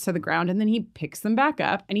chocolates to the ground and then he picks them back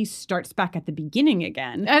up and he starts back at the beginning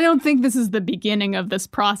again. I don't think this is the beginning of this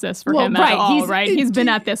process for him right, at all, he's- right? He's been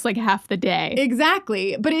at this like half the day.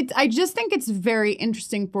 Exactly. But I just think it's very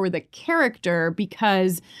interesting for the character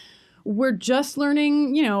because we're just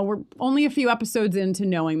learning, we're only a few episodes into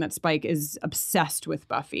knowing that Spike is obsessed with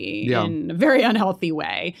Buffy in a very unhealthy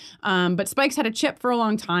way. But Spike's had a chip for a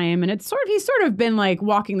long time and he's sort of been like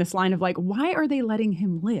walking this line of like, why are they letting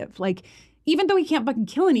him live? Like, even though he can't fucking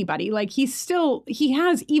kill anybody, like he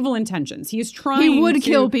has evil intentions. He is trying He would to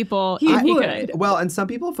kill people. He if he would. could. Well, and some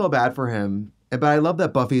people feel bad for him, but I love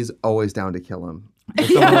that Buffy's always down to kill him. Like,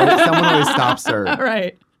 someone always stops her.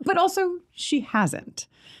 Right. But also she hasn't.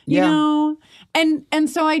 Yeah. You know? And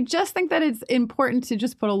so I just think that it's important to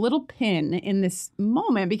just put a little pin in this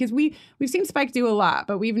moment because we've seen Spike do a lot,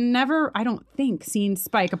 but we've never, I don't think, seen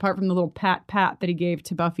Spike apart from the little pat that he gave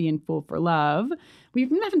to Buffy in Fool for Love. We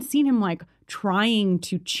haven't seen him like trying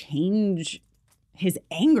to change his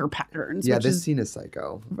anger patterns. Yeah, which this is, scene is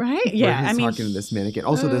psycho. right? Yeah, Where he's talking to this mannequin.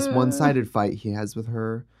 Also, this one-sided fight he has with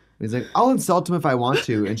her. He's like, I'll insult him if I want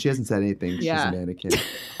to. And she hasn't said anything. She's a mannequin.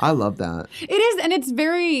 I love that. It is. And it's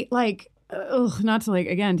very like, not to like,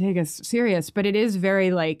 again, take us serious, but it is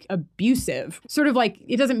very like abusive. Sort of like,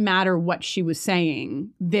 it doesn't matter what she was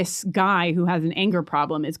saying. This guy who has an anger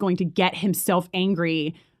problem is going to get himself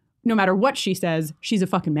angry no matter what she says. She's a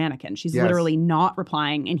fucking mannequin. She's literally not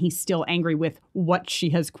replying. And he's still angry with what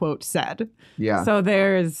she has, quote, said. Yeah. So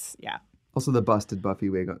there's, Also, the busted Buffy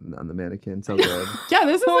wig on the mannequin. So good. Yeah,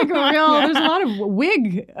 this is like a real, there's a lot of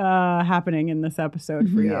wig happening in this episode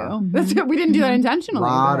for Yeah. you. We didn't do that intentionally.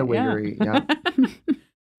 A lot but of wiggery. Yeah.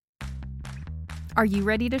 Are you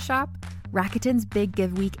ready to shop? Rakuten's Big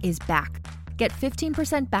Give Week is back. Get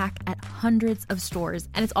 15% back at hundreds of stores,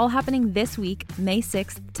 and it's all happening this week, May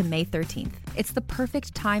 6th to May 13th. It's the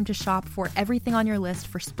perfect time to shop for everything on your list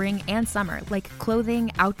for spring and summer, like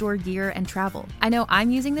clothing, outdoor gear, and travel. I know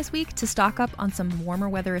I'm using this week to stock up on some warmer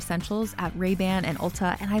weather essentials at Ray-Ban and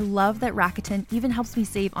Ulta, and I love that Rakuten even helps me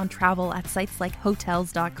save on travel at sites like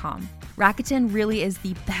Hotels.com. Rakuten really is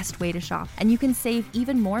the best way to shop, and you can save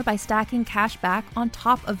even more by stacking cash back on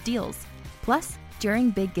top of deals. Plus,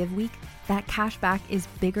 during Big Give Week, that cash back is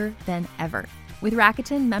bigger than ever. With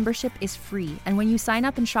Rakuten, membership is free, and when you sign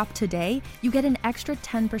up and shop today, you get an extra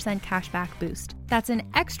 10% cash back boost. That's an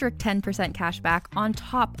extra 10% cash back on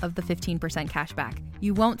top of the 15% cash back.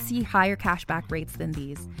 You won't see higher cash back rates than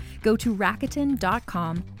these. Go to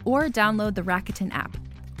Rakuten.com or download the Rakuten app.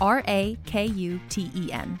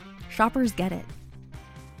 Rakuten. Shoppers get it.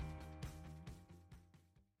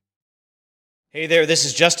 Hey there, this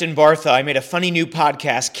is Justin Bartha. I made a funny new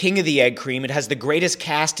podcast, King of the Egg Cream. It has the greatest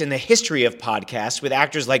cast in the history of podcasts with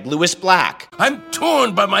actors like Louis Black. I'm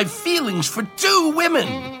torn by my feelings for two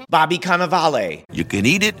women. Bobby Cannavale. You can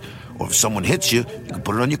eat it Or if someone hits you, you can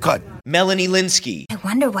put it on your cut. Melanie Linsky. I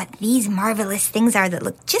wonder what these marvelous things are that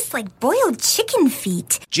look just like boiled chicken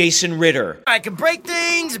feet. Jason Ritter. I can break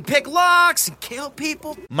things and pick locks and kill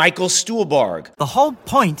people. Michael Stuhlbarg. The whole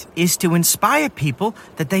point is to inspire people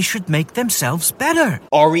that they should make themselves better.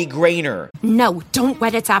 Ari Grainer. No, don't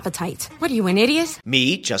whet its appetite. What are you, an idiot?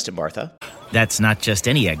 Me, Justin Bartha. That's not just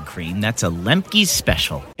any egg cream, that's a Lemke's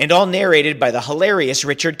special. And all narrated by the hilarious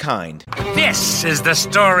Richard Kind. This is the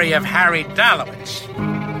story of Harry Dalowitz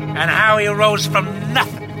and how he rose from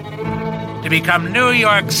nothing to become New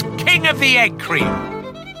York's King of the Egg Cream.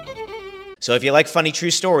 So if you like funny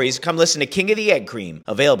true stories, come listen to King of the Egg Cream,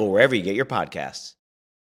 available wherever you get your podcasts.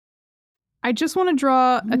 I just want to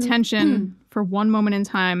draw attention for one moment in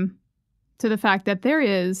time to the fact that there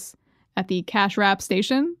is, at the cash wrap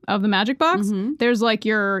station of the Magic Box, there's like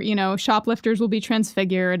your, shoplifters will be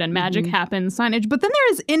transfigured and magic happens signage. But then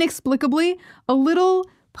there is inexplicably a little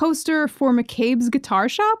poster for McCabe's Guitar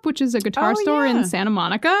Shop, which is a guitar store in Santa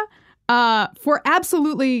Monica, for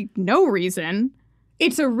absolutely no reason.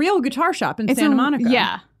 It's a real guitar shop in Santa Monica.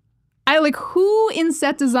 Yeah. Who in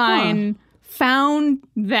set design found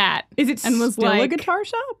that? Is it and was still like, a guitar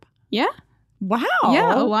shop? Yeah. Wow.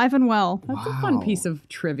 Yeah, alive and well. That's a fun piece of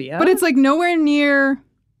trivia. But it's like nowhere near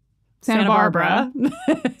Santa Barbara. Is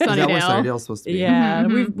that where Sunnydale's supposed to be? Yeah,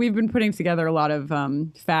 we've been putting together a lot of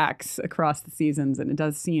facts across the seasons, and it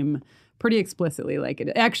does seem pretty explicitly like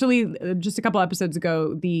it. Actually, just a couple episodes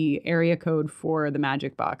ago, the area code for the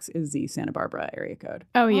Magic Box is the Santa Barbara area code.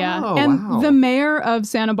 Oh, yeah. And the mayor of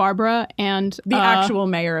Santa Barbara and the actual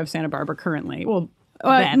mayor of Santa Barbara currently. Well,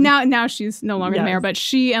 now she's no longer the mayor, but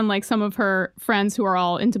she and like some of her friends who are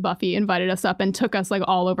all into Buffy invited us up and took us like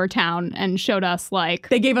all over town and showed us like...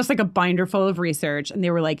 They gave us like a binder full of research and they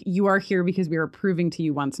were like, you are here because we are proving to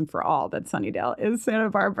you once and for all that Sunnydale is Santa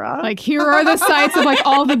Barbara. Like here are the sites of like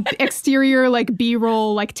all the exterior like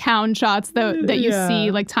B-roll like town shots that you see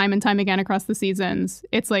like time and time again across the seasons.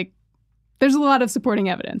 It's like there's a lot of supporting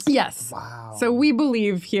evidence. Yes. Wow. So we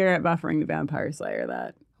believe here at Buffering the Vampire Slayer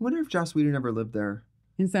that... I wonder if Joss Whedon ever lived there.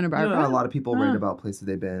 In Santa Barbara? A lot of people write about places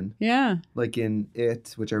they've been. Yeah. Like in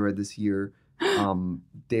It, which I read this year,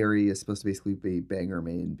 Derry is supposed to basically be Bangor,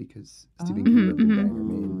 Maine, because Stephen King lived in Bangor,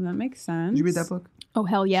 Maine. That makes sense. Did you read that book? Oh,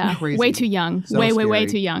 hell yeah. Crazy. Way too young. So way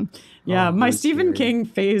too young. Yeah, my Stephen scary. King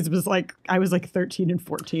phase was like, I was like 13 and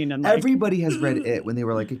 14. And like, everybody has read It when they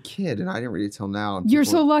were like a kid, and I didn't read it till now. And You're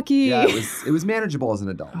so lucky. Yeah, it was manageable as an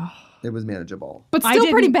adult. It was manageable. But still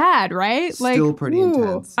pretty bad, right? Still pretty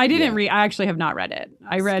intense. I didn't read, I actually have not read it.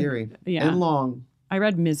 I read, scary. Yeah. And long. I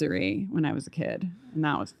read Misery when I was a kid, and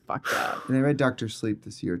that was fucked up. And I read Dr. Sleep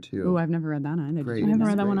this year, too. Oh, I've never read that either. Great. I haven't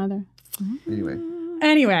read that one either.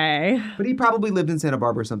 Anyway. But he probably lived in Santa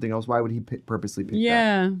Barbara or something else. Why would he purposely pick that?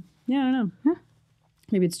 Yeah, I don't know. Huh.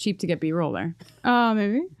 Maybe it's cheap to get B-roll there.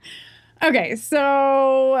 Maybe. Okay,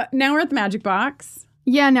 so now we're at the Magic Box.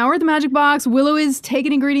 Yeah, now we're at the Magic Box. Willow is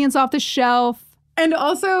taking ingredients off the shelf. And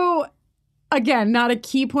also, again, not a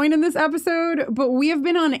key point in this episode, but we have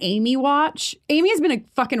been on Amy watch. Amy has been a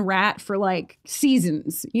fucking rat for like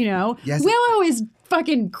seasons, you know? Yes. Willow is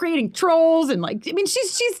fucking creating trolls and like, I mean,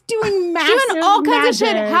 she's doing massive doing all kinds of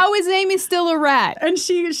shit. magic. How is Amy still a rat? And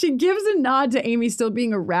she gives a nod to Amy still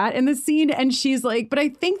being a rat in the scene. And she's like, but I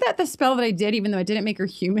think that the spell that I did, even though I didn't make her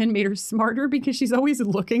human, made her smarter because she's always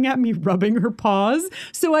looking at me rubbing her paws.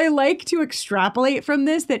 So I like to extrapolate from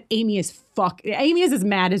this that Amy is as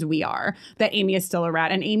mad as we are, that Amy is still a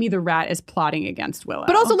rat. And Amy the rat is plotting against Willow.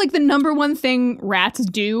 But also like the number one thing rats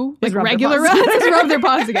do, like rub their regular paws rats, is rub their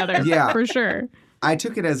paws together. Yeah. For sure. I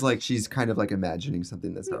took it as like she's kind of like imagining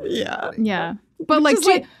something that's not really happening. Yeah. But like,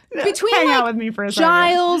 between hang like out with me for a second.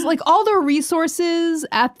 Giles, like all the resources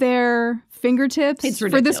at their fingertips It's for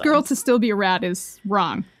this ridiculous. girl to still be a rat is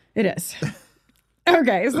wrong. It is.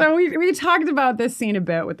 Okay, so we talked about this scene a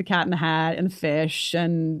bit with the Cat in the Hat and the fish,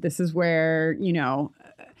 and this is where, you know,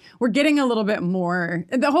 we're getting a little bit more.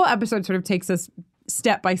 The whole episode sort of takes us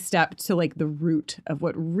step by step to like the root of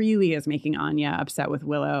what really is making Anya upset with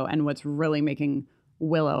Willow and what's really making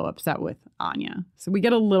Willow upset with Anya. So we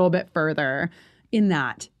get a little bit further in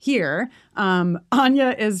that here.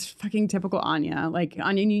 Anya is fucking typical Anya. Like,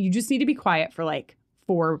 Anya, you just need to be quiet for like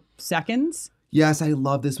 4 seconds. Yes, I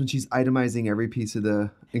love this when she's itemizing every piece of the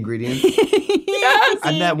ingredients. Yes.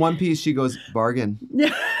 And that one piece, she goes, bargain.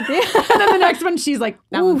 Yeah. And then the next one, she's like,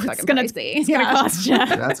 that one's Ooh, fucking it's gonna pricey. cost you.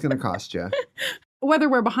 That's going to cost you. whether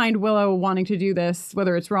we're behind Willow wanting to do this,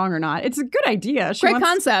 whether it's wrong or not, it's a good idea. Great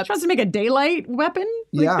concept. She wants to make a daylight weapon.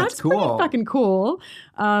 That's pretty cool. Fucking cool.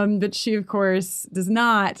 But she, of course, does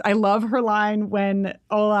not. I love her line when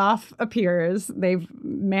Olaf appears. They've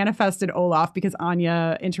manifested Olaf because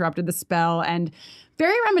Anya interrupted the spell, and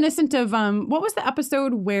very reminiscent of what was the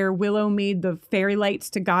episode where Willow made the fairy lights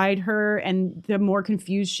to guide her, and the more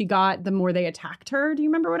confused she got, the more they attacked her. Do you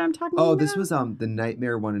remember what I'm talking about? Oh, this was the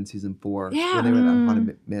nightmare one in season 4. Yeah. When they were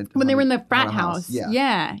in when they were in the frat house.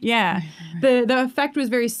 Yeah. The effect was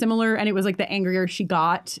very similar, and it was like the angrier she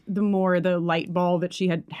got, the more the light ball that she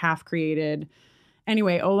had half created.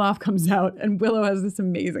 Anyway, Olaf comes out, and Willow has this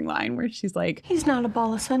amazing line where she's like, "He's not a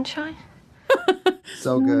ball of sunshine."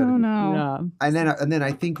 So good. No. Yeah. And then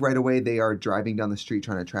I think right away they are driving down the street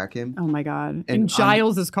trying to track him. Oh my God. In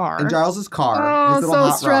Giles's car. In Giles's car. Oh, his little so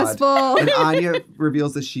hot stressful. Rod. And Anya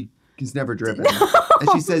reveals that she has never driven. And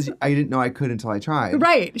she says, I didn't know I could until I tried.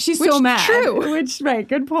 Right. She's so mad. Right.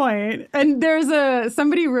 Good point. And there's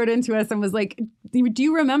somebody wrote into us and was like, do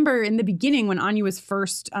you remember in the beginning when Anya was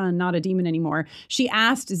first not a demon anymore, she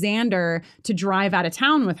asked Xander to drive out of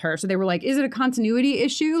town with her. So they were like, is it a continuity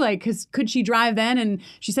issue? Like, because could she drive then? And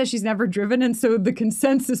she says she's never driven. And so the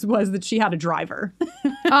consensus was that she had a driver.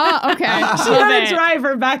 Oh, okay. She had a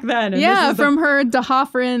driver back then. And from her De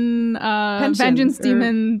Hoffren Vengeance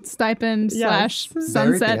Demon stipend /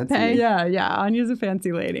 sunset pay. Yeah. Anya's a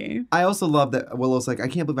fancy lady. I also love that Willow's like, I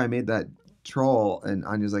can't believe I made that troll. And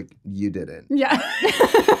Anya's like, you didn't. Yeah.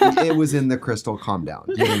 It was in the crystal. Calm down.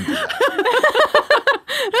 You didn't do that.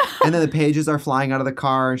 And then the pages are flying out of the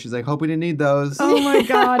car. And she's like, hope we didn't need those. Oh my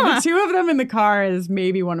God. The two of them in the car is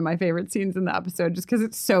maybe one of my favorite scenes in the episode just because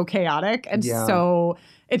it's so chaotic and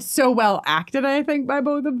it's so well acted, I think, by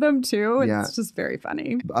both of them too. It's just very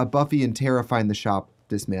funny. Buffy and Tara find the shop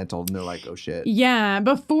dismantled and they're like, oh shit. Yeah,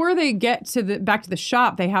 before they get to back to the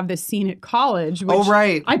shop, they have this scene at college, which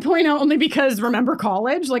right. I point out only because remember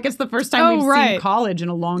college? Like it's the first time we've seen college in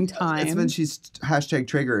a long time. It's when she's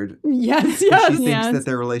 #triggered. Yes. She thinks that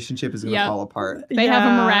their relationship is going to fall apart. They have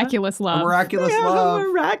a miraculous love. A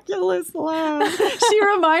miraculous love. She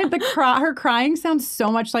reminds her crying sounds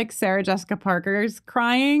so much like Sarah Jessica Parker's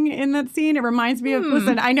crying in that scene. It reminds me of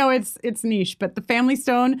listen, I know it's niche, but the Family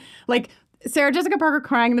Stone, like Sarah Jessica Parker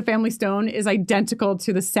crying in The Family Stone is identical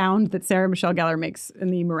to the sound that Sarah Michelle Gellar makes in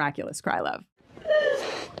the Miraculous Cry Love.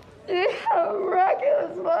 A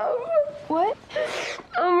miraculous love. What?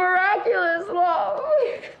 A miraculous love.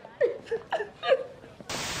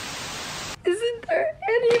 Isn't there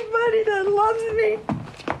anybody that loves me?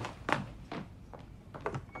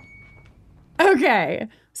 Okay.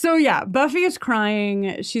 So yeah, Buffy is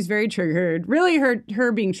crying. She's very triggered. Really,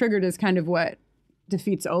 her being triggered is kind of what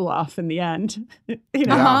defeats Olaf in the end. We'll get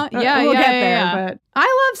there. But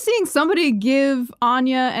I love seeing somebody give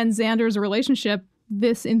Anya and Xander's relationship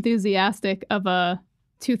this enthusiastic of a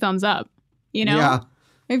 2 thumbs up, you know? Yeah.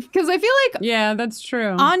 Because I feel like that's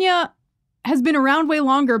true. Anya has been around way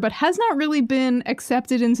longer, but has not really been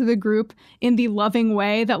accepted into the group in the loving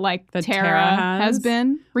way that Tara has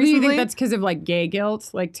been recently. Do you think that's because of like gay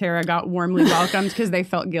guilt? Like Tara got warmly welcomed because they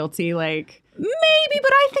felt guilty, like... Maybe,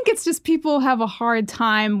 but I think it's just people have a hard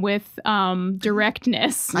time with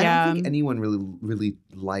directness. I don't think anyone really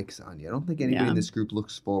likes Anya. I don't think anybody in this group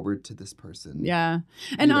looks forward to this person. Yeah.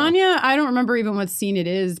 And Anya, I don't remember even what scene it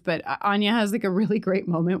is, but Anya has like a really great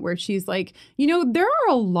moment where she's like, there are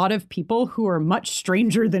a lot of people who are much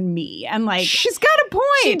stranger than me. And like... She's got a point.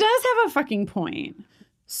 She does have a fucking point.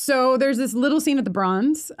 So there's this little scene at the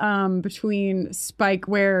Bronze between Spike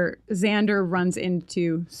where Xander runs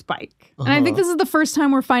into Spike. And I think this is the first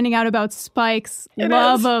time we're finding out about Spike's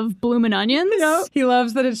love of bloomin' onions. Yep. He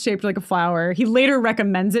loves that it's shaped like a flower. He later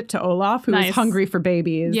recommends it to Olaf, who is hungry for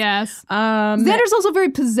babies. Yes. Xander's also very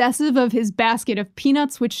possessive of his basket of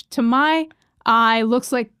peanuts, which to my eye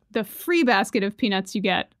looks like the free basket of peanuts you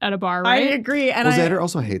get at a bar, right? I agree. And Xander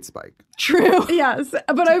also hates Spike. True. Yes.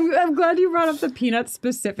 But I'm glad you brought up the peanuts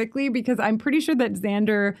specifically because I'm pretty sure that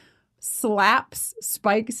Xander slaps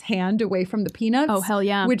Spike's hand away from the peanuts. Oh, hell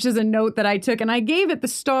yeah. Which is a note that I took. And I gave it the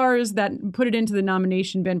stars that put it into the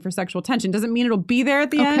nomination bin for sexual tension. Doesn't mean it'll be there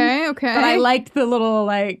at the end. Okay. But I liked the little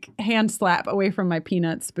hand slap away from my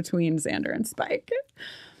peanuts between Xander and Spike.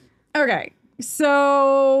 Okay.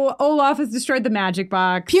 So Olaf has destroyed the magic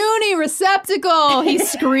box. Puny receptacle, he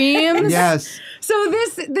screams. Yes. So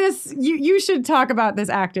this you should talk about this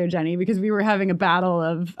actor, Jenny, because we were having a battle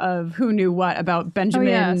of who knew what about Benjamin.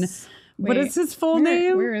 Oh, yes. What is his full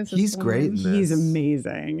name? Where is his He's full great in name? this. He's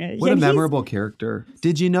amazing. What a memorable character.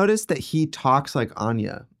 Did you notice that he talks like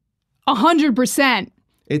Anya? 100%.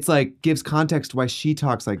 it's like gives context to why she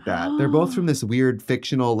talks like that. They're both from this weird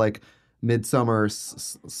fictional like Midsummer.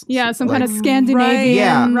 Some kind of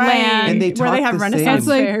Scandinavian land. And they talk where they have the Renaissance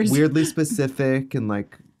same, fairs. weirdly specific and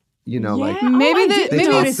like, like maybe they maybe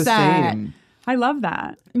talk it's the that. same. I love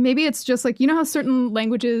that. Maybe it's just like, you know how certain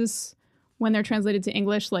languages, when they're translated to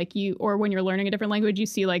English, like or when you're learning a different language, you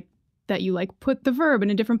see like that you like put the verb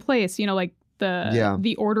in a different place, like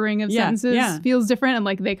the ordering of sentences feels different, and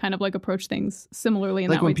like they kind of like approach things similarly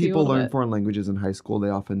in like that way. Like when people learn bit. foreign languages in high school, they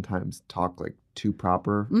oftentimes talk like too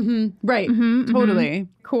proper. Right. Totally.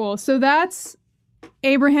 Cool. So that's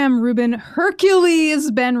Abraham Reuben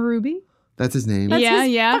Hercules Ben Ruby. That's his name. That's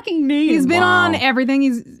his fucking name. He's been on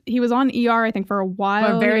everything. He was on ER, I think, for a while.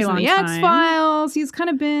 For a very long time. The X-Files. He's kind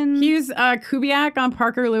of been... He's Kubiak on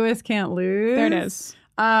Parker Lewis Can't Lose. There it is.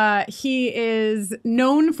 He is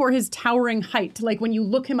known for his towering height. Like when you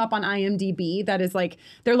look him up on IMDb, that is like,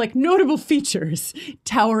 they're like notable features.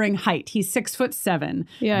 Towering height. He's 6'7".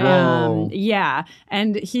 Yeah. Yeah.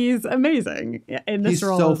 And he's amazing in this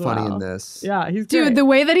role. He's so as funny well. in this. Yeah. He's Dude, great. the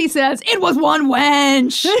way that he says, "It was one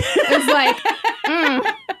wench." It's like,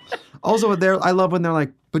 Also, I love when they're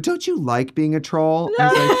like, "But don't you like being a troll?"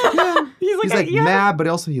 And he's like, "Yeah." He's like mad, but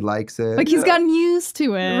also he likes it. like he's gotten used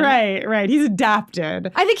to it. Right. He's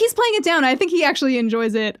adapted. I think he's playing it down. I think he actually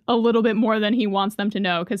enjoys it a little bit more than he wants them to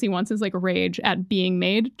know, because he wants his like rage at being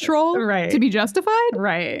made troll to be justified.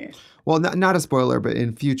 Right. Well, not a spoiler, but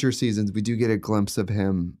in future seasons, we do get a glimpse of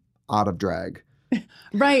him out of drag.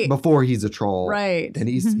 Right. Before he's a troll. Right. And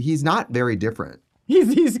he's not very different.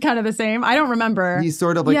 He's kind of the same. I don't remember. He's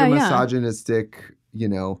sort of like a misogynistic,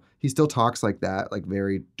 he still talks like that, like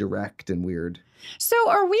very direct and weird. So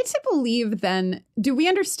are we to believe then, do we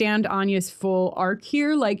understand Anya's full arc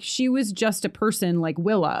here? Like she was just a person like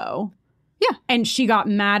Willow. Yeah. And she got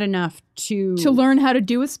mad enough to learn how to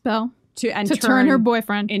do a spell. To turn her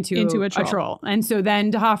boyfriend into a troll. And so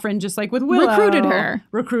then D'Hoffryn, just like with Willow,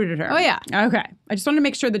 recruited her. Oh, yeah. Okay. I just wanted to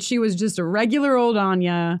make sure that she was just a regular old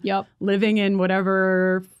Anya living in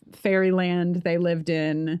whatever fairyland they lived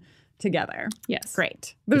in together. Yes.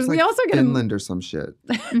 Great. It's we like also get Finland or some shit.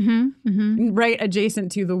 right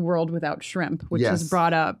adjacent to the world without shrimp, which is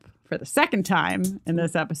brought up for the second time in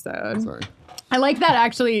this episode. Sorry. I like that,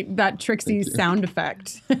 actually, that Trixie sound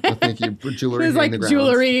effect. Well, thank you. Jewelry. It was like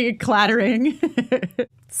jewelry clattering.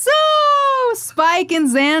 So, Spike and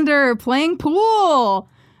Xander playing pool,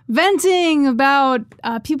 venting about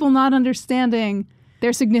people not understanding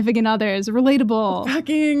their significant others. Relatable.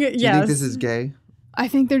 Fucking, yes. Do you think this is gay? I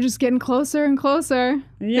think they're just getting closer and closer.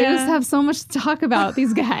 Yeah. They just have so much to talk about,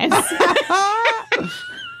 these guys.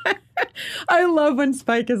 I love when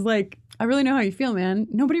Spike is like, I really know how you feel, man.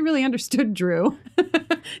 Nobody really understood Drew.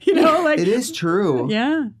 Like it is true.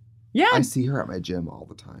 Yeah. Yeah. I see her at my gym all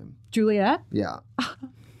the time. Juliet? Yeah.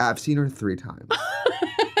 I've seen her 3 times.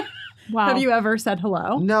 Wow. Have you ever said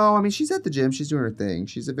hello? No, I mean, she's at the gym. She's doing her thing.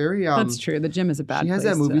 She's a very... That's true. The gym is a bad She has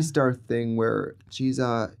place that movie star thing where she's,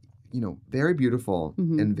 very beautiful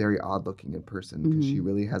and very odd looking in person, because she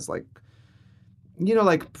really has like...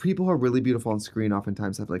 like people who are really beautiful on screen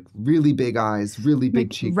oftentimes have like really big eyes, really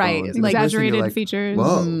big cheekbones. Right. And Like exaggerated features.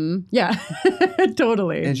 Whoa. Yeah,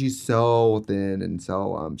 totally. And she's so thin, and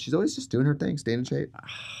so she's always just doing her thing, staying in shape.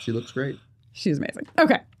 She looks great. She's amazing.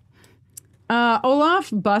 Okay. Olaf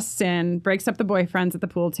busts in, breaks up the boyfriends at the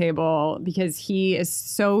pool table because he is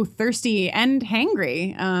so thirsty and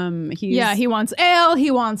hangry. He wants ale.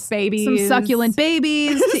 He wants babies, some succulent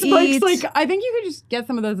babies to eat. Like, I think you could just get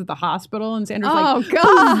some of those at the hospital. And Sandra's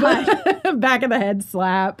God, back of the head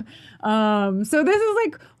slap. So this is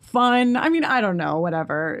like fun. I mean, I don't know,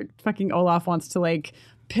 whatever. Fucking Olaf wants to like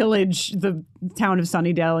pillage the town of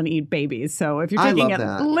Sunnydale and eat babies. So if you're taking it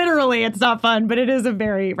literally, it's not fun, but it is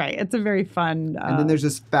it's a very fun. And then there's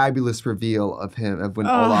this fabulous reveal of when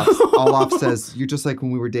Olaf says, "You're just like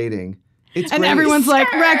when we were dating." It's and great. Everyone's like,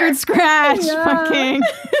 record scratch, fucking.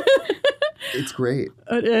 It's great.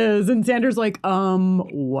 It is. And Xander's like,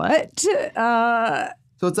 what?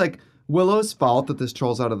 So it's like Willow's fault that this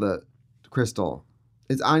troll's out of the crystal.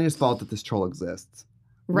 It's Anya's fault that this troll exists.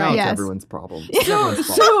 Right. Now it's everyone's problem. It's everyone's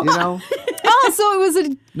fault, So it was a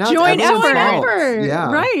joint effort. Yeah.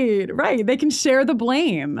 Right. They can share the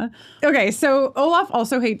blame. Okay, so Olaf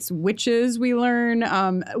also hates witches, we learn.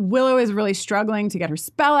 Willow is really struggling to get her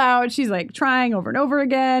spell out. She's like trying over and over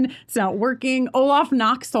again. It's not working. Olaf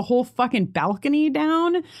knocks the whole fucking balcony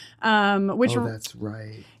down. Which that's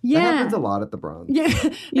right. Yeah. That happens a lot at the Bronze. Yeah.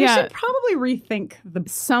 They should probably rethink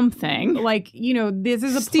something. Like, this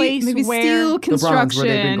is a place maybe where steel construction. The Bronze, where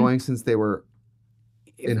they've been going since they were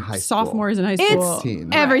in high school. sophomores in high school. It's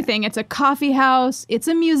everything. It's a coffee house. It's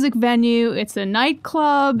a music venue. It's a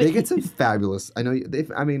nightclub. They get some fabulous. I know.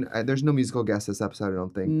 There's no musical guest this episode. I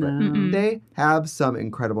don't think, but they have some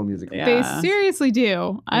incredible music. Yeah. They seriously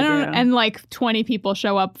do. And like 20 people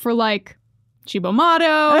show up for like Chibo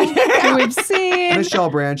Mato, who we've seen. Michelle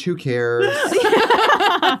Branch, who cares?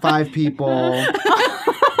 5 people.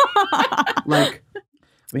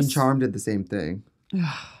 Charmed did the same thing.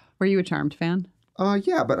 Were you a Charmed fan?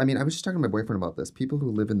 Yeah, but I was just talking to my boyfriend about this. People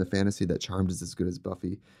who live in the fantasy that Charmed is as good as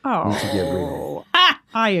Buffy need to get real.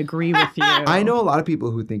 I agree with you. I know a lot of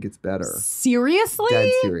people who think it's better. Seriously?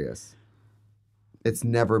 Dead serious. It's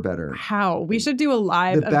never better. How? We should do a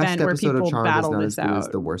live event where people battle this out. The best episode of Charmed is not as good as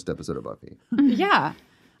the worst episode of Buffy. Yeah,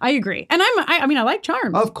 I agree. And I like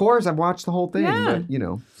Charmed. Of course, I've watched the whole thing, Yeah.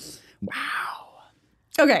 but Wow.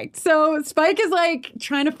 Okay, so Spike is like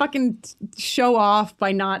trying to fucking show off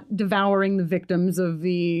by not devouring the victims of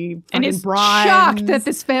the fucking and is brides. shocked that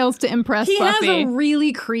this fails to impress He Buffy. has a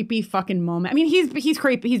really creepy fucking moment. I mean, he's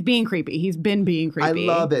creepy. He's being creepy. He's been being creepy.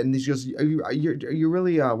 I love it. And he goes, you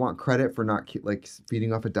really want credit for not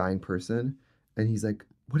feeding off a dying person? And he's like,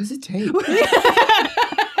 what does it take? Like,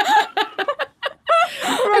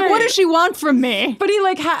 what does she want from me? But he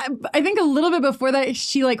I think a little bit before that,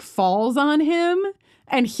 she falls on him.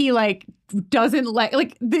 And he doesn't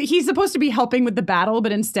he's supposed to be helping with the battle,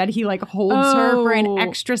 but instead he holds her for an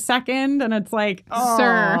extra second, and it's like,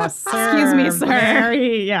 sir, excuse me, sir.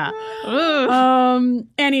 Yeah.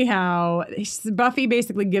 Anyhow, Buffy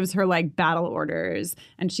basically gives her battle orders,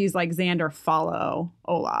 and she's like, Xander, follow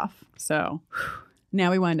Olaf. So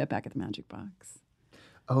now we wind up back at the magic box.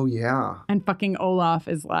 Oh yeah. And fucking Olaf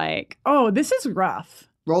is like, oh, this is rough.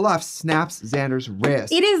 Olaf snaps Xander's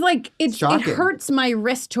wrist. It is it shocking. hurts my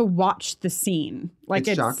wrist to watch the scene.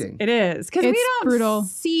 It's shocking. It is. Because we don't brutal.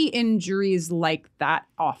 see injuries like that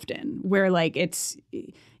often where it's,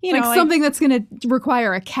 something that's going to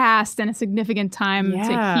require a cast and a significant time to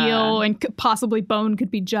heal, and possibly bone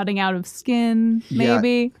could be jutting out of skin,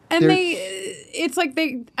 maybe. Yeah. And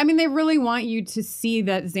they really want you to see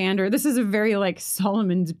that Xander, this is a very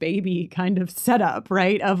Solomon's baby kind of setup,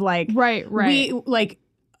 right? Of right.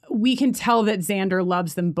 We can tell that Xander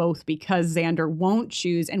loves them both because Xander won't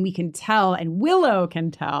choose, and we can tell, and Willow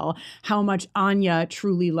can tell how much Anya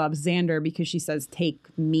truly loves Xander because she says, take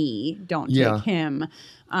me, don't take him.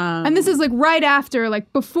 And this is right after,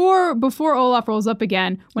 before Olaf rolls up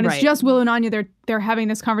again, when it's just Willow and Anya, they're having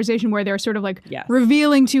this conversation where they're sort of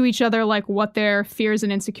revealing to each other what their fears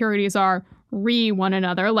and insecurities are one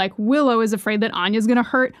another. Willow is afraid that Anya's gonna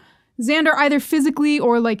hurt Xander either physically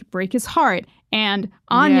or break his heart. And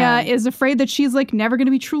Anya is afraid that she's never going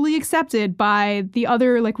to be truly accepted by the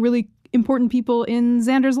other really important people in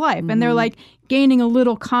Xander's life. And they're gaining a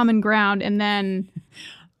little common ground, and then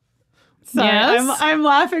Sorry, I'm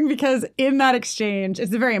laughing because in that exchange,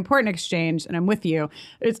 it's a very important exchange, and I'm with you.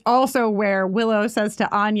 It's also where Willow says to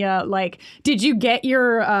Anya, did you get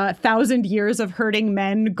your 1,000 years of hurting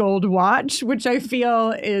men gold watch? Which I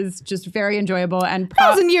feel is just very enjoyable. And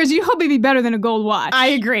 1,000 years, you hope it'd be better than a gold watch. I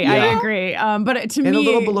agree. Yeah. I agree. But to me, and a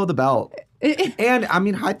little below the belt. And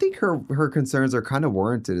I think her concerns are kind of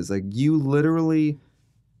warranted. It's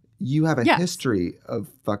you have a history of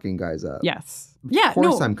fucking guys up. Yes. Of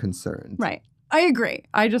course I'm concerned. Right. I agree.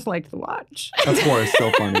 I just liked the watch. Of course.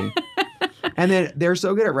 So funny. And then they're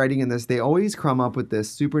so good at writing in this. They always come up with this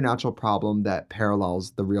supernatural problem that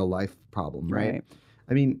parallels the real life problem, right?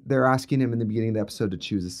 They're asking him in the beginning of the episode to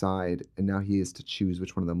choose a side, and now he has to choose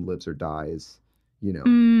which one of them lives or dies.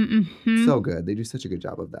 So good. They do such a good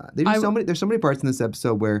job of that. There's so many parts in this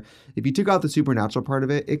episode where if you took out the supernatural part of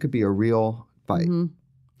it, it could be a real fight. Mm-hmm.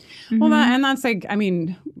 Well, that's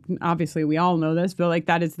obviously we all know this, but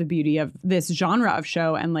that is the beauty of this genre of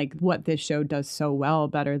show, and what this show does so well,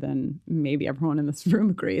 better than maybe everyone in this room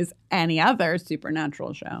agrees any other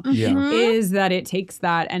supernatural show, is that it takes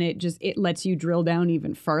that and it lets you drill down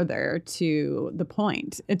even further to the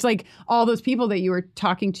point. It's all those people that you were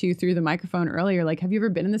talking to through the microphone earlier, have you ever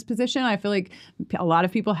been in this position? I feel like a lot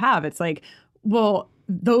of people have. It's well,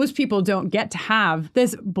 those people don't get to have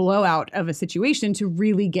this blowout of a situation to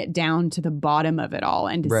really get down to the bottom of it all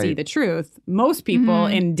and to see the truth. Most people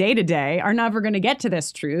in day to day are never going to get to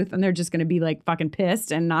this truth, and they're just going to be fucking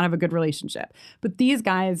pissed and not have a good relationship. But these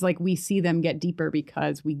guys, we see them get deeper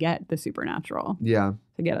because we get the supernatural to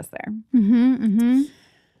get us there.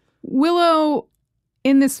 Willow,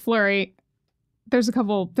 in this flurry, there's a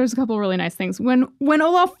couple really nice things. When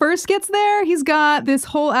Olaf first gets there, he's got this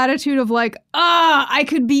whole attitude of I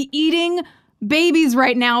could be eating babies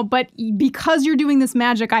right now, but because you're doing this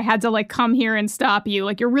magic, I had to like come here and stop you.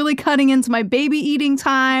 Like you're really cutting into my baby eating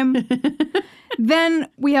time. Then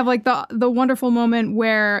we have like the wonderful moment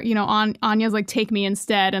where, you know, Anya's like, take me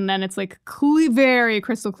instead. And then it's like very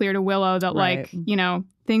crystal clear to Willow that like, you know,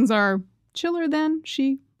 things are chiller than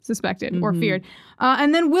she suspected or feared.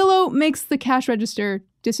 And then Willow makes the cash register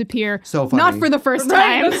disappear. So funny. Not for the first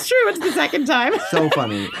time. That's true. It's the second time. So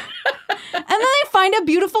funny. And then they find a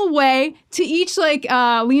beautiful way to each like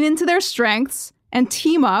lean into their strengths and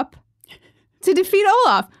team up to defeat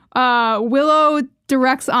Olaf. Willow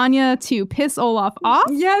directs Anya to piss Olaf off.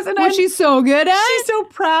 Yes, and which she's so good at. She's so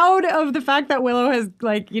proud of the fact that Willow has,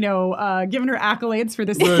 like, you know, given her accolades for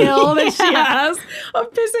the skill that she has of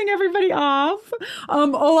pissing everybody off.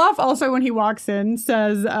 Olaf also, when he walks in,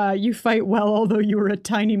 says, "You fight well, although you were a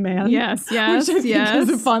tiny man." Yes, which I think is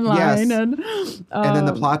a fun line. Yes. And then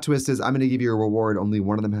the plot twist is, I'm going to give you a reward. Only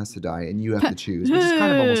one of them has to die, and you have to choose, which is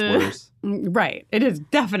kind of almost worse. Right. It is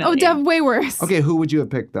definitely. Way worse. Okay, who would you have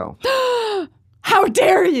picked, though? How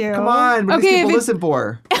dare you? Come on, what do these people listen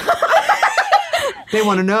for? They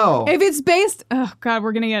want to know. If it's based, oh God,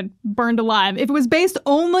 we're going to get burned alive. If it was based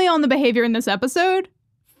only on the behavior in this episode,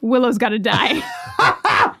 Willow's got to die.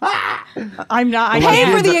 I'm not. I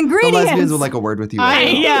pay for the ingredients. The lesbians would like a word with you. No,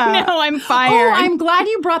 I'm fired. Oh, I'm glad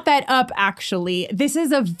you brought that up, actually. This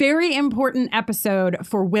is a very important episode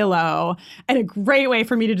for Willow and a great way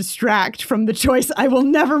for me to distract from the choice I will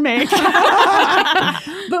never make.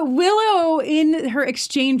 But Willow, in her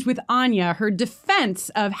exchange with Anya, her defense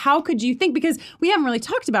of how could you think, because we haven't really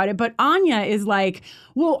talked about it, but Anya is like,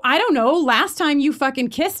 well, I don't know, last time you fucking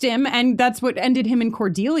kissed him and that's what ended him in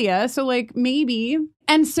Cordelia. So like maybe.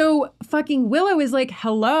 And so fucking Willow is like,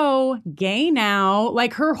 hello, gay now.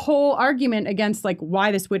 Like her whole argument against like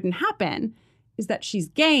why this wouldn't happen is that she's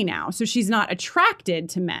gay now. So she's not attracted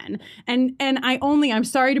to men. And I'm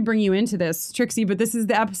sorry to bring you into this, Trixie, but this is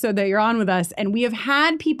the episode that you're on with us. And we have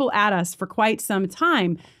had people at us for quite some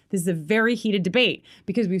time. This is a very heated debate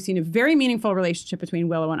because we've seen a very meaningful relationship between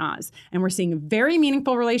Willow and Oz. And we're seeing a very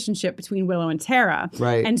meaningful relationship between Willow and Tara.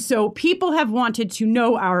 Right. And so people have wanted to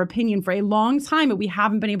know our opinion for a long time, but we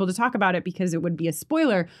haven't been able to talk about it because it would be a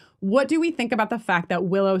spoiler. What do we think about the fact that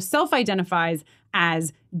Willow self-identifies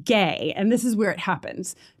as gay? And this is where it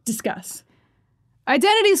happens. Discuss.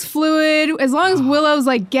 Identity's fluid. As long as Willow's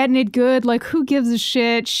like getting it good, like who gives a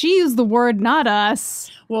shit? She used the word, not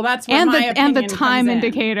us. Well, that's where my opinion and the time comes in.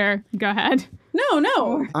 indicator. Go ahead.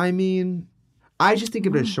 No. I mean, I just think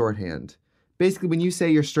of it as shorthand. Basically, when you say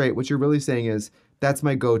you're straight, what you're really saying is, that's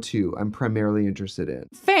my go-to. I'm primarily interested in.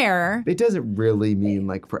 Fair. It doesn't really mean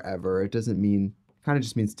like forever. It doesn't mean, kind of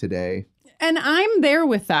just means today. And I'm there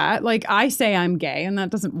with that. Like, I say I'm gay, and that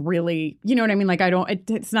doesn't really, you know what I mean? Like,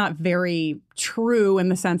 it's not very true in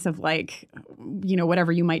the sense of like, you know,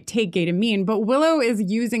 whatever you might take gay to mean. But Willow is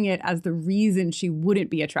using it as the reason she wouldn't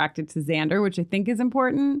be attracted to Xander, which I think is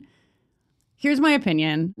important. Here's my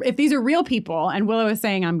opinion. If these are real people and Willow is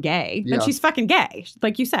saying I'm gay, then she's fucking gay.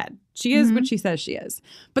 Like you said, she is what she says she is.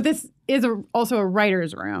 But this is also a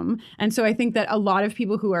writer's room. And so I think that a lot of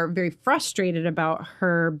people who are very frustrated about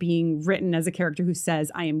her being written as a character who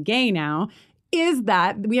says I am gay now is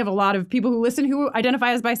that we have a lot of people who listen who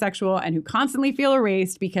identify as bisexual and who constantly feel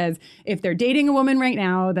erased because if they're dating a woman right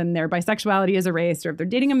now, then their bisexuality is erased. Or if they're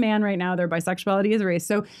dating a man right now, their bisexuality is erased.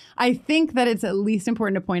 So I think that it's at least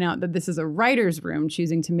important to point out that this is a writer's room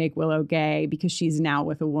choosing to make Willow gay because she's now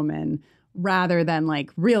with a woman rather than like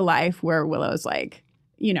real life where Willow's like,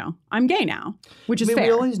 you know, I'm gay now, which is fair.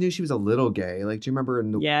 We always knew she was a little gay. Like, do you remember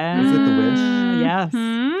in the, yeah. was it The Wish?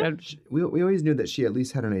 Yes. We always knew that she at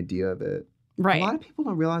least had an idea of it. Right. A lot of people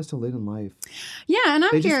don't realize till late in life. Yeah, and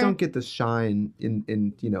they just don't get the shine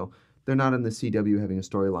in you know, they're not in the CW having a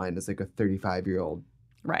storyline as like a 35-year-old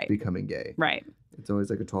becoming gay. Right. It's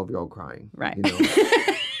always like a 12-year-old crying. Right. You know?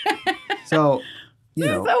 So, you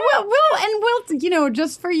know. So we'll, you know,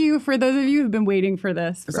 just for you, for those of you who've been waiting for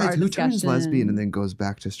this. Besides, who turns lesbian and then goes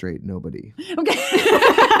back to straight? Nobody. Okay.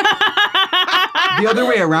 The other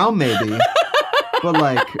way around, maybe. But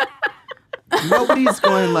like, nobody's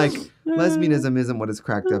going like, lesbianism isn't what it's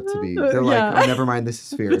cracked up to be. They're like, oh, never mind, this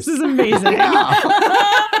is fierce. This is amazing. Yeah.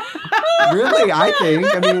 Really, I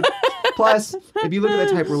think. I mean, plus, if you look at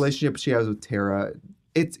the type of relationship she has with Tara,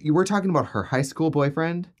 we're talking about her high school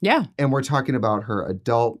boyfriend. Yeah. And we're talking about her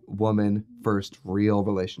adult woman first real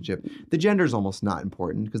relationship. The gender is almost not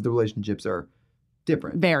important because the relationships are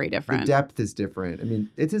different. Very different. The depth is different. I mean,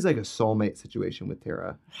 it is like a soulmate situation with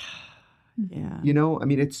Tara. Yeah. You know, I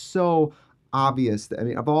mean, it's so obvious that, I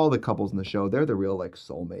mean, of all the couples in the show, they're the real like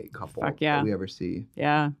soulmate couple that we ever see.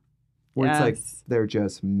 Yeah. Where it's like Yes. they're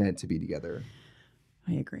just meant to be together.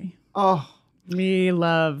 I agree. Oh, We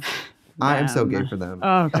love I am so them. gay for them.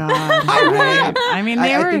 Oh, God. Right? I mean,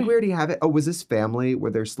 they I were... think we already have it. Oh, was this family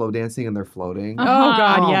where they're slow dancing and they're floating? Oh,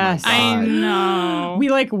 God, my yes. God. I know. We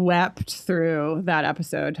like wept through that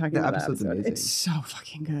episode talking That about episode's that episode. amazing. It's so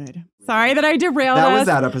fucking good. Sorry that I derailed That us was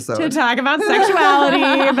that episode. to talk about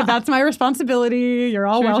sexuality, but that's my responsibility. You're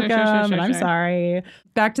all Sure, welcome, sure. and I'm sorry.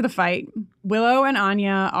 Back to the fight. Willow and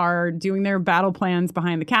Anya are doing their battle plans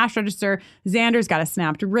behind the cash register. Xander's got a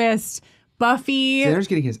snapped wrist. Buffy. Xander's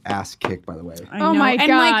getting his ass kicked, by the way. I Oh know. my And,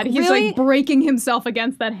 God. He's really, like breaking himself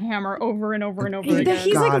against that hammer over and over and over again.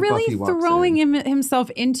 he's like God, really Buffy walks throwing himself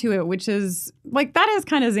into it, which is like, that is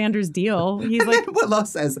kind of Xander's deal. He's like, Willow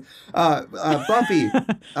says, Buffy,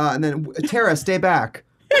 and then Tara, stay back.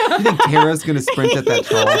 You think Tara's going to sprint at that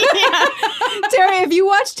troll? Terry, if you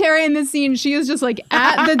watch Terry in this scene, she is just like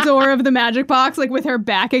at the door of the magic box, like with her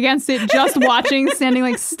back against it, just watching, standing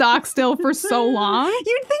like stock still for so long.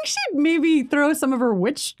 You'd think she'd maybe throw some of her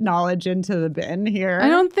witch knowledge into the bin here. I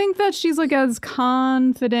don't think that she's like as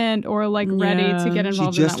confident or like ready to get She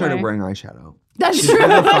involved just in that started way. wearing eyeshadow. That's She's true. really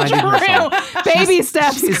That's finding herself. true. Baby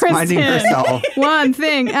steps, She's Kristen. finding herself. One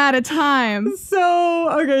thing at a time.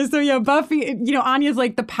 So yeah, Buffy, Anya's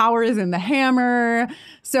like, the power is in the hammer.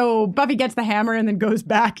 So Buffy gets the hammer and then goes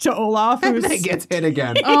back to Olaf, And who's then gets hit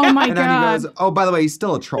again. Oh my and God. Anya goes, oh, by the way, he's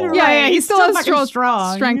still a troll. Yeah, he still has fucking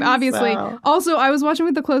strong. strength, obviously. So. Also, I was watching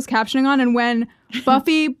with the closed captioning on, and when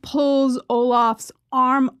Buffy pulls Olaf's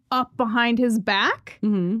arm up behind his back,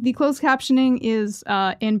 the closed captioning is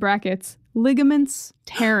in brackets, ligaments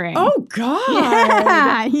tearing. Oh,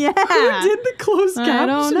 God. Yeah. Who did the closed captioning? I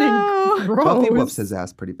don't know. Gross. Buffy whoops his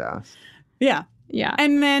ass pretty fast. Yeah. Yeah.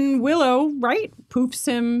 And then Willow, right, poofs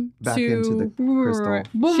him Back to... into the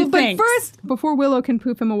crystal. She But thinks. first, before Willow can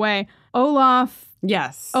poof him away, Olaf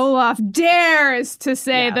dares to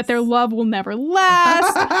say that their love will never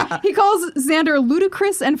last. He calls Xander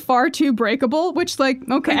ludicrous and far too breakable, which, like,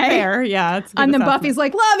 okay. Fair, yeah. It's a good And then assessment. Buffy's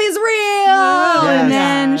like, love is real. And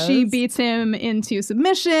then she beats him into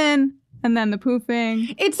submission. And then the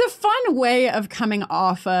poofing. It's a fun way of coming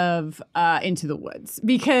off of Into the Woods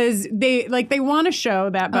because they want to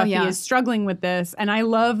show that Buffy is struggling with this, and I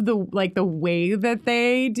love the way that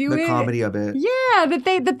they do The it. comedy of it. Yeah,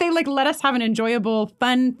 that they like let us have an enjoyable,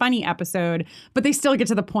 fun, funny episode, but they still get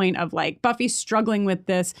to the point of like Buffy's struggling with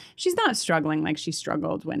this. She's not struggling like she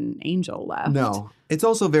struggled when Angel left. No. It's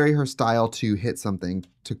also very her style to hit something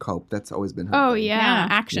to cope. That's always been her Oh, thing. yeah.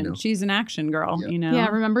 Action. You know. She's an action girl, Yeah,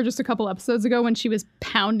 remember just a couple episodes ago when she was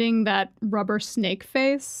pounding that rubber snake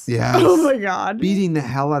face? Yes. Oh my God. Beating the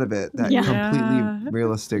hell out of it. That completely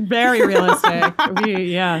realistic. Very realistic.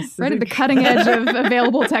 Yes. Right at the cutting edge of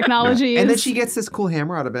available technologies. And then she gets this cool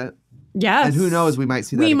hammer out of it. Yes. And who knows, we might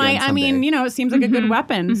see that again someday. I mean, it seems like a good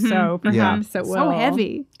weapon, so perhaps it will So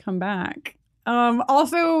heavy. come back.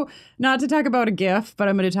 Also, not to talk about a GIF, but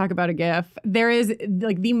I'm going to talk about a GIF. There is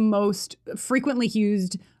like the most frequently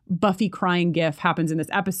used Buffy crying GIF happens in this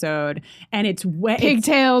episode, and it's wet.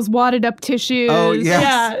 Pigtails, wadded up tissues. Oh, yes.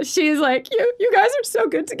 Yeah, she's like, you guys are so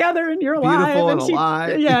good together, and you're alive. Beautiful and she,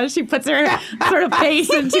 alive. Yeah, she puts her sort of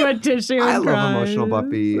face into a tissue. I and love cries. emotional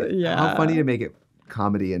Buffy. Yeah. How funny to make it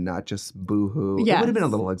comedy and not just boo-hoo. It Yes. would have been a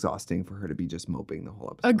little exhausting for her to be just moping the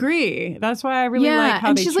whole episode. Agree. That's why I really like how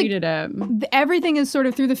and they she's treated it. Everything is sort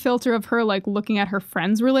of through the filter of her like looking at her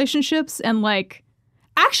friends' relationships and like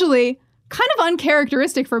actually kind of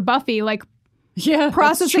uncharacteristic for Buffy, like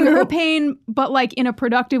processing her pain, but like in a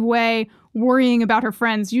productive way, worrying about her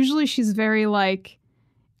friends. Usually she's very like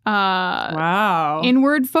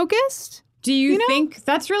inward focused. Do you think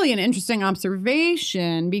that's really an interesting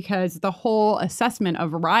observation? Because the whole assessment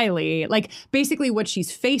of Riley, like basically what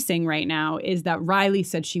she's facing right now is that Riley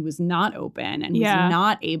said she was not open and was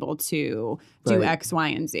not able to do Right. X, Y,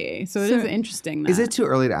 and Z. So it is interesting. Is it too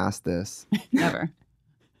early to ask this? Never.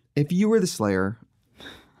 If you were the Slayer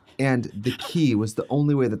and the key was the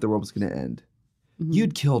only way that the world was going to end,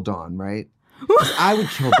 you'd kill Dawn, right? 'Cause I would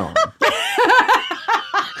kill Dawn.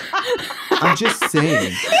 I'm just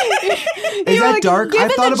saying. Is that like, dark? given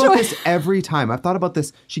I've thought the about choice- this every time. I've thought about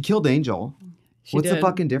this. She killed Angel. What's the did.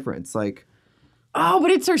 fucking difference? Like, Oh,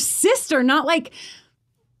 but it's her sister, not like.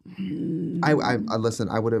 I listen,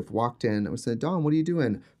 I would have walked in. I would have said, Dawn, what are you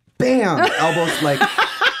doing? Bam! Elbows like,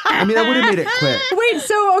 I mean, I would have made it quick. Wait,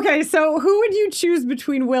 so who would you choose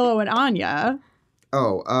between Willow and Anya?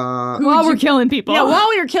 Oh, While we're killing people. Yeah,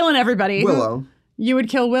 while you're killing everybody. Willow. You would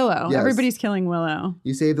kill Willow. Yes. Everybody's killing Willow.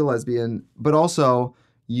 You saved the lesbian, but also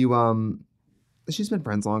you, she's been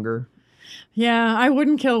friends longer. Yeah, I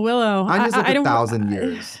wouldn't kill Willow. Anya's like I don't- 1,000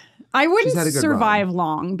 years. I She's wouldn't had a good survive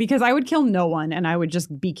long because I would kill no one and I would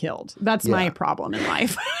just be killed. That's my problem in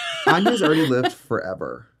life. Anya's already lived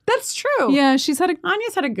forever. That's true. Yeah,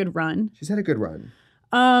 Anya's had a good run. She's had a good run.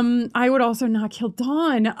 I would also not kill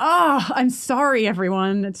Dawn. I'm sorry,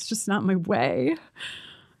 everyone. It's just not my way.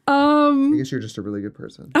 I guess you're just a really good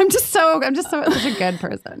person. I'm just such a good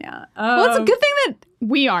person. Yeah. Well, it's a good thing that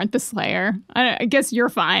we aren't the Slayer. I guess you're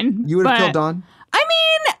fine. You would have killed Dawn?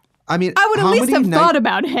 I mean, I would at least have thought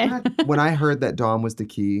about it. When I heard that Dawn was the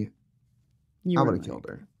key, I would have killed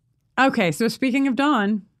her. Okay, so speaking of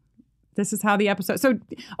Dawn, this is how the episode. So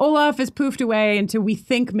Olaf is poofed away until we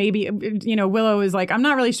think maybe, Willow is like, I'm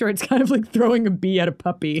not really sure. It's kind of like throwing a bee at a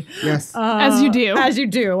puppy. Yes. As you do. As you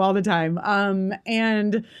do all the time.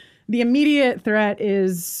 And the immediate threat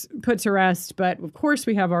is put to rest. But of course,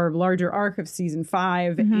 we have our larger arc of season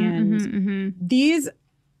 5.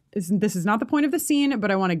 This is not the point of the scene,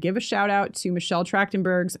 but I want to give a shout out to Michelle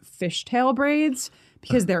Trachtenberg's fishtail braids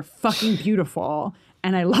because they're fucking beautiful.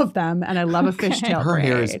 And I love them. And I love a fishtail Her braid.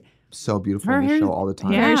 hair is so beautiful in the show all the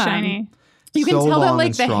time. Very shiny. You can So tell that long like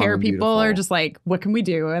and the strong hair and people beautiful. are just like, what can we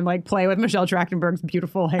do? And like play with Michelle Trachtenberg's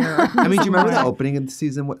beautiful hair. I mean, do you remember the opening of the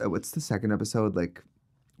season? What's the second episode? Like,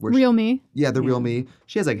 where Real Me. Yeah, the Real Me.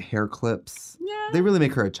 She has like hair clips. Yeah. They really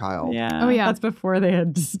make her a child. Yeah. Oh, yeah. That's before they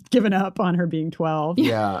had just given up on her being 12.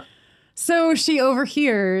 Yeah. So she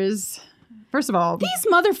overhears, first of all, These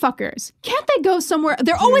motherfuckers, can't they go somewhere?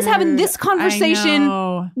 They're always having this I conversation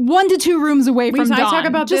know. 1 to 2 rooms away from Dawn. I talk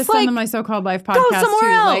about Just this like, on the My So-Called Life podcast go somewhere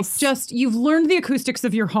too. else. Like, you've learned the acoustics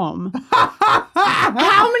of your home.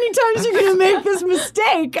 How many times are you going to make this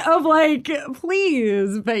mistake of like,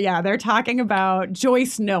 please? But yeah, they're talking about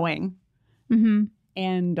Joyce knowing.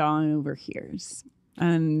 And Dawn overhears.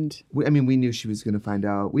 And We knew she was going to find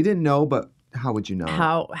out. We didn't know, but how would you know?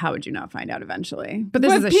 how would you not find out eventually? But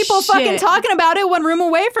this With is a people fucking shit- talking about it 1 room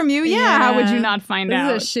away from you. Yeah, how would you not find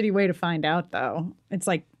out? This is a shitty way to find out, though. It's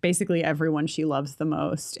like basically everyone she loves the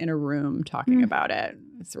most in a room talking about it.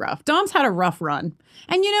 It's rough. Dawn's had a rough run.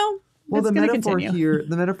 And Well, it's the gonna metaphor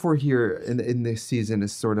continue. here in this season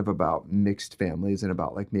is sort of about mixed families and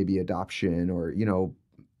about like maybe adoption or,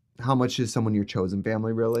 how much is someone your chosen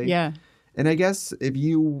family really? Yeah. And I guess if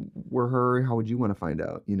you were her, how would you want to find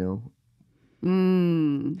out,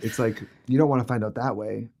 It's like, you don't want to find out that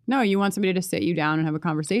way. No, you want somebody to sit you down and have a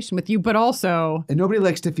conversation with you, but also... And nobody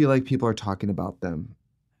likes to feel like people are talking about them.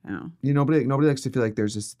 No. Nobody likes to feel like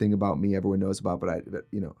there's this thing about me everyone knows about, but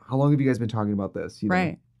how long have you guys been talking about this?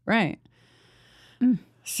 Right.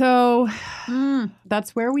 So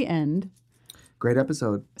that's where we end. Great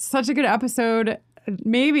episode. Such a good episode.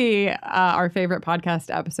 Maybe our favorite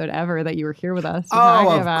podcast episode ever that you were here with us.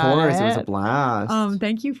 Oh, of course. It was a blast.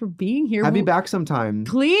 Thank you for being here. Have you back sometime.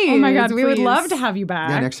 Please. Oh my God, we would please. love to have you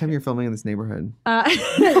back. Yeah, next time you're filming in this neighborhood.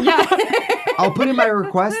 Yeah. I'll put in my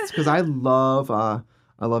requests because I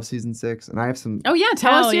love season 6 and I have some. Oh yeah,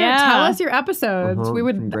 tell us your episodes. We some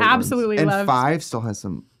would great absolutely ones. love. And 5 still has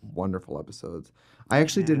some wonderful episodes. I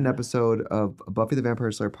actually did an episode of Buffy the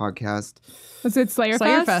Vampire Slayer podcast. Was it Slayer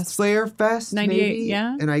Fest? Slayer Fest, 98, maybe?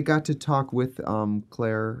 yeah. And I got to talk with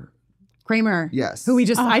Claire Kramer. Yes. Who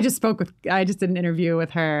I just spoke with. I just did an interview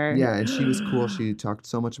with her. Yeah, and she was cool. She talked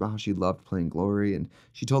so much about how she loved playing Glory, and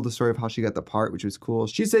she told the story of how she got the part, which was cool.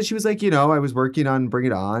 She said she was like, I was working on Bring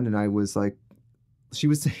It On, and I was like, she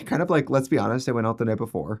was kind of like, let's be honest, I went out the night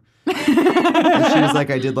before. And she was like,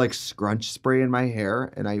 I did like scrunch spray in my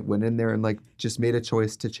hair, and I went in there and like just made a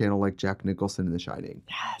choice to channel like Jack Nicholson in The Shining.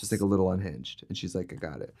 Yes. Just like a little unhinged. And she's like, I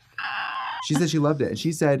got it. She said she loved it. And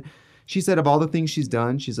she said of all the things she's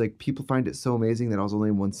done, she's like, people find it so amazing that I was only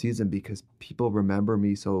in 1 season because people remember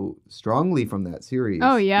me so strongly from that series.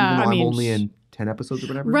 Oh, yeah. Even though I'm only in 10 episodes or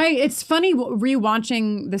whatever. Right. It's funny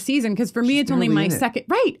rewatching the season because for me, it's only my second.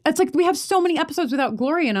 Right. It's like we have so many episodes without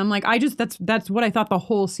Glory. And I'm like, that's what I thought the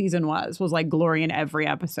whole season was like Glory in every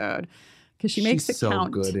episode. Because she makes it so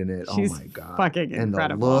count. Good in it. She's oh my God. Fucking and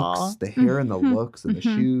incredible. The looks, the hair and the looks and the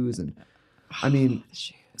shoes. And I mean,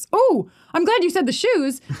 Oh, I'm glad you said the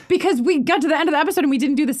shoes because we got to the end of the episode and we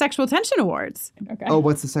didn't do the Sexual Tension Awards. Okay. Oh,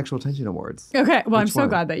 what's the Sexual Tension Awards? Okay. Well, I'm Which so one?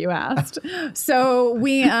 glad that you asked. So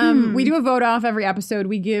we do a vote off every episode.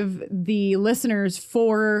 We give the listeners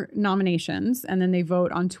 4 nominations and then they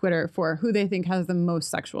vote on Twitter for who they think has the most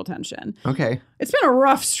sexual tension. Okay. It's been a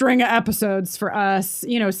rough string of episodes for us.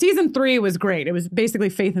 Season 3 was great. It was basically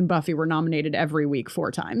Faith and Buffy were nominated every week 4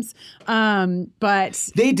 times. But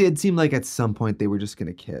they did seem like at some point they were just going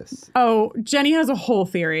to kiss. Oh, Jenny has a whole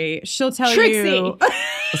theory. She'll tell Trixie. you.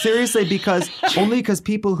 Seriously, because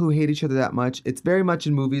people who hate each other that much, it's very much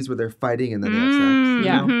in movies where they're fighting and then they have sex.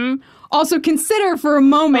 Yeah. Mm-hmm. Also, consider for a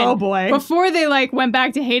moment. Oh, boy. Before they like went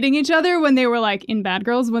back to hating each other, when they were like in Bad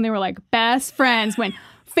Girls, when they were like best friends, when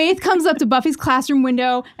Faith comes up to Buffy's classroom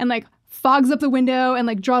window and like fogs up the window and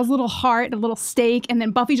like draws a little heart, a little stake, and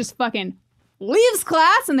then Buffy just fucking leaves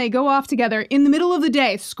class and they go off together in the middle of the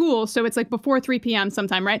day, school, so it's like before 3 p.m.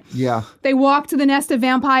 sometime, right? Yeah. They walk to the nest of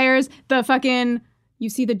vampires, you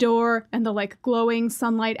see the door and the like glowing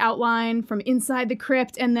sunlight outline from inside the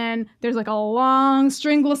crypt, and then there's like a long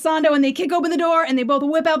string glissando and they kick open the door and they both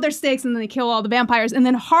whip out their stakes and then they kill all the vampires, and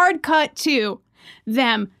then hard cut to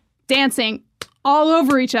them dancing all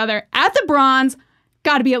over each other at the Bronze.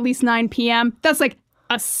 Gotta be at least 9 p.m. That's like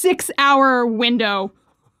a 6-hour window.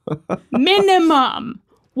 Minimum.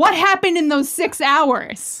 What happened in those 6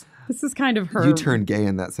 hours? This is kind of her. You turned gay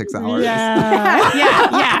in that 6 hours.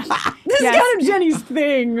 Yeah. This is kind of Jenny's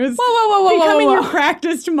thing. Whoa. Becoming your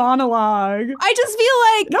practiced monologue. I just feel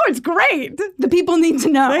like... No, it's great. The people need to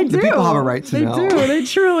know. They do. The people have a right to know. They do. They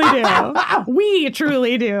truly do. We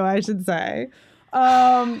truly do, I should say.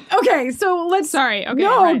 Okay, so let's... Sorry. Okay,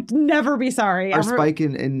 no, right. never be sorry. Are Spike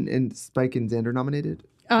and Xander nominated?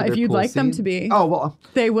 If you'd like them to be. Oh, well.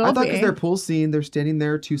 They will be. I thought because they're pool scene, they're standing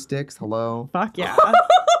there, 2 sticks, hello. Fuck yeah.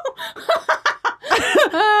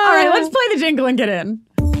 All right, let's play the jingle and get in.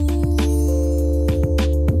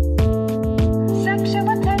 Sexual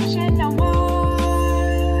Attention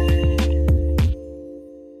Award.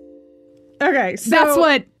 Okay, so... That's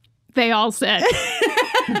what they all said.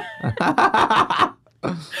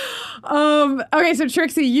 Okay, so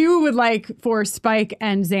Trixie, you would like for Spike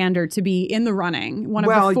and Xander to be in the running, one of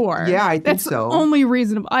the 4. Yeah, I think That's so. only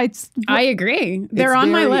reasonable. I agree. They're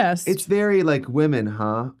on my list. It's very like women,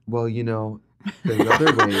 huh? Well, you know, there are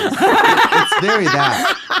other ways. It's very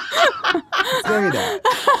that. It's very that.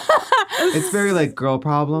 It's very like girl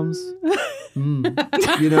problems. You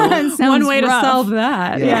know? One way rough. to solve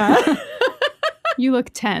that. Yeah. You look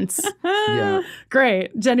tense. Yeah.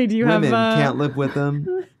 Great. Jenny, do you Women have... can't live with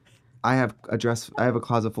them. I have a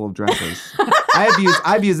closet full of dresses.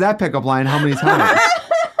 I've used that pickup line how many times?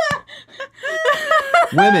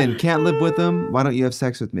 Women can't live with them. Why don't you have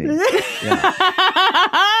sex with me? Yeah.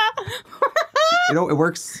 It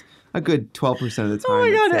works a good 12% of the time.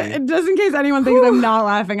 Oh my God. Just in case anyone thinks I'm not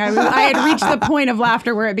laughing, I had reached the point of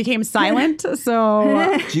laughter where it became silent.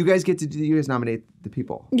 So Do you guys nominate the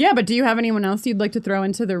people? Yeah, but do you have anyone else you'd like to throw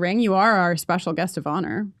into the ring? You are our special guest of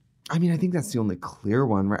honor. I mean, I think that's the only clear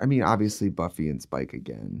one, right? I mean, obviously Buffy and Spike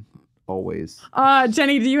again, always.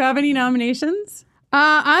 Jenny, do you have any nominations?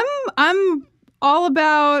 I'm all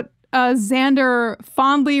about Xander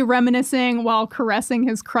fondly reminiscing while caressing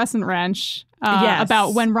his crescent wrench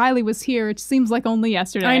about when Riley was here. It seems like only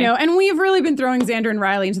yesterday. I know, and we've really been throwing Xander and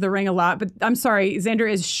Riley into the ring a lot, but I'm sorry, Xander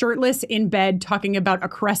is shirtless in bed talking about a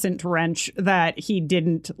crescent wrench that he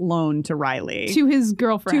didn't loan to Riley. To his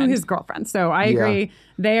girlfriend. So I agree.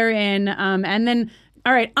 They're in. And then,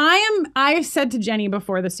 all right, I said to Jenny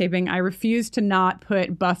before this taping, I refuse to not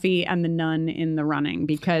put Buffy and the nun in the running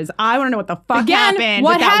because I want to know what the fuck happened.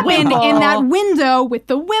 What with that happened wimple. in that window with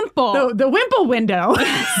the wimple? The wimple window.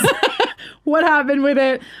 What happened with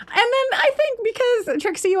it? And then I think because,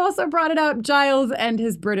 Trixie, you also brought it up, Giles and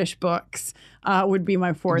his British books would be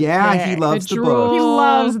my 4th pick. He loves the books. He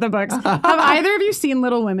loves the books. Have either of you seen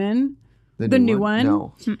Little Women? The new one?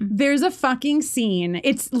 No. There's a fucking scene.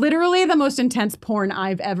 It's literally the most intense porn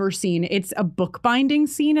I've ever seen. It's a bookbinding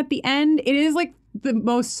scene at the end. It is like the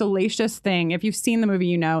most salacious thing. If you've seen the movie,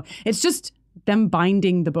 you know. It's just them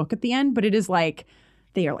binding the book at the end, but it is like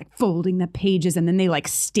they are like folding the pages and then they like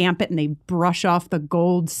stamp it and they brush off the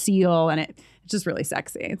gold seal and it's just really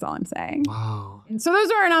sexy. That's all I'm saying. Wow. And so those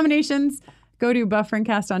are our nominations. Go to Buff and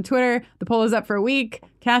Cast on Twitter. The poll is up for a week.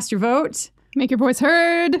 Cast your vote. Make your voice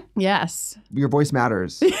heard. Yes. Your voice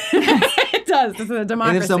matters. It does. This is a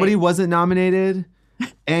democracy. And if somebody wasn't nominated,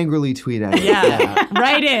 angrily tweet at it. Yeah.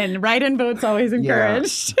 Write in votes always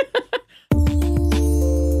encouraged.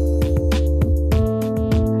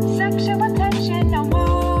 Sexual Attention Award.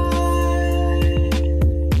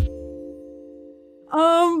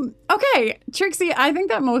 Okay, Trixie, I think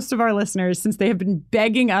that most of our listeners, since they have been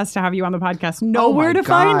begging us to have you on the podcast, know where to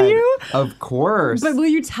find you. Of course. But will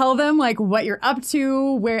you tell them like what you're up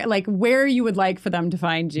to, where you would like for them to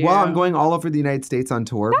find you? Well, I'm going all over the United States on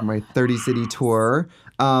tour for my 30-city tour.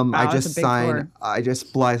 I just signed. I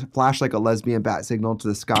just flashed like a lesbian bat signal to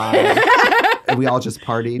the sky. And we all just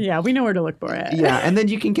partied. Yeah, we know where to look for it. Yeah, and then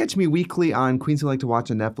you can catch me weekly on Queens Who Like to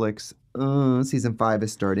Watch on Netflix. Season 5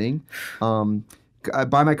 is starting.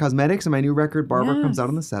 Buy my cosmetics and my new record, Barbara, comes out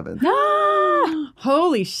on the 7th.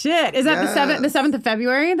 Holy shit. Is that the 7th of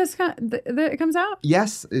February that it comes out?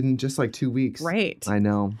 Yes, in just like 2 weeks. Great. I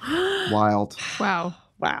know. Wild. Wow.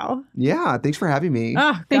 Wow. Yeah, thanks for having me.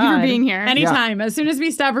 Oh, Thank you for being here. Anytime. As soon as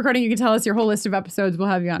we stop recording, you can tell us your whole list of episodes. We'll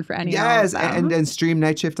have you on for any Yes, of them. and stream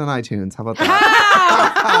Night Shift on iTunes. How about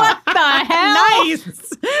that? What the hell?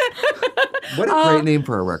 Nice. What a great name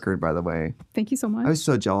for a record, by the way. Thank you so much. I was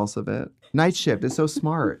so jealous of it. Night Shift is so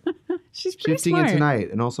smart. She's pretty Shifting smart. into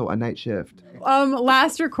night and also a night shift.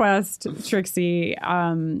 Last request, Trixie.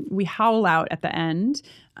 We howl out at the end.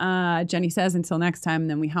 Jenny says, until next time, and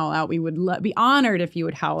then we howl out. We would be honored if you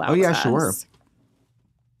would howl out. Oh, yeah, with us. sure.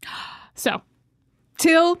 So,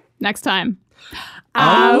 till next time.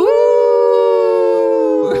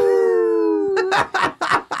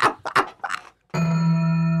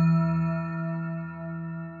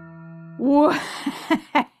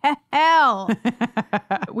 Hell.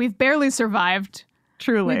 We've barely survived.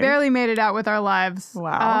 Truly. We barely made it out with our lives.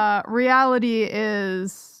 Wow. Reality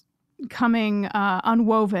is coming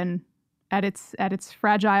unwoven at its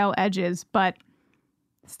fragile edges, but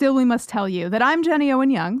still we must tell you that I'm Jenny Owen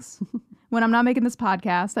Youngs. When I'm not making this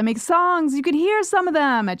podcast, I make songs. You can hear some of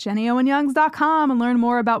them at jennyowenyoungs.com and learn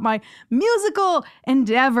more about my musical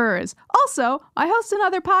endeavors. Also, I host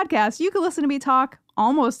another podcast. You can listen to me talk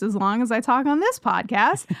almost as long as I talk on this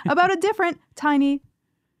podcast about a different, tiny,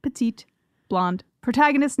 petite, blonde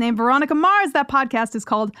protagonist named Veronica Mars. That podcast is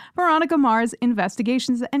called Veronica Mars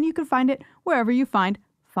Investigations, and you can find it wherever you find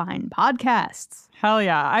fine podcasts. Hell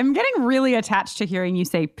yeah. I'm getting really attached to hearing you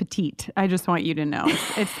say petite. I just want you to know.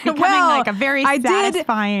 It's becoming Well, like a very I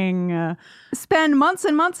satisfying... spend months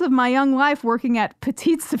and months of my young life working at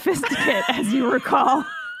Petite Sophisticate, as you recall.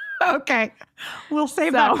 Okay. We'll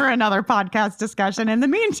save that for another podcast discussion. In the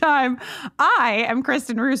meantime, I am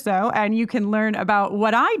Kristen Russo, and you can learn about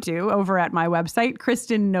what I do over at my website,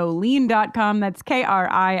 KristenNoeline.com. That's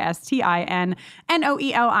KristinnNoeline.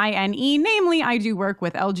 Namely, I do work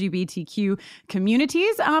with LGBTQ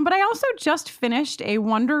communities, but I also just finished a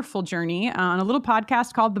wonderful journey on a little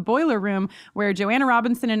podcast called The Boiler Room, where Joanna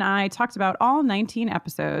Robinson and I talked about all 19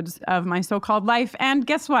 episodes of my so-called life. And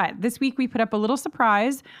guess what? This week we put up a little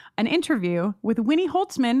surprise, an interview with Winnie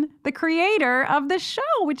Holtzman, the creator of the show,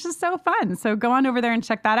 which is so fun. So go on over there and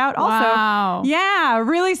check that out. Also, yeah,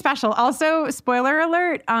 really special. Also, spoiler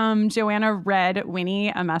alert, Joanna read Winnie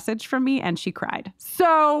a message from me and she cried.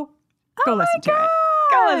 So go listen to it.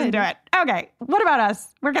 Go listen to it. Okay, what about us?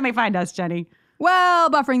 Where can they find us, Jenny? Well,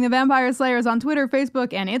 Buffering the Vampire Slayer is on Twitter,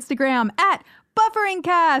 Facebook, and Instagram at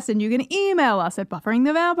BufferingCast, and you can email us at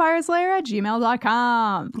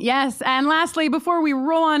bufferingthevampireslayer@gmail.com. Yes, and lastly, before we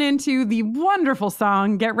roll on into the wonderful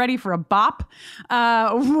song, Get Ready for a Bop,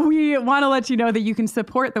 we want to let you know that you can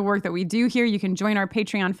support the work that we do here. You can join our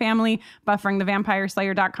Patreon family,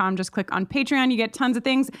 bufferingthevampireslayer.com. Just click on Patreon. You get tons of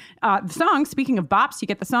things. The songs, speaking of bops, you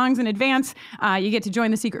get the songs in advance. You get to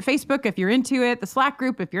join the secret Facebook if you're into it, the Slack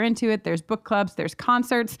group if you're into it. There's book clubs, there's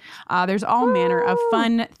concerts. There's all manner of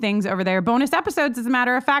fun things over there. Bonus episodes, as a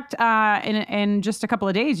matter of fact, in just a couple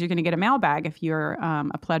of days, you're going to get a mailbag if you're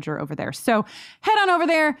a pledger over there. So head on over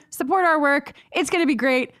there, support our work. It's going to be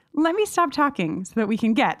great. Let me stop talking so that we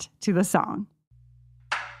can get to the song.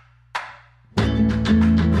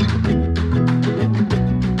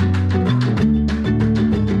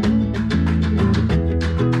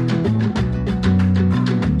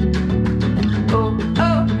 Oh,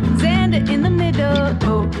 oh, Xander in the middle.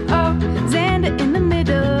 Oh, oh, Xander in the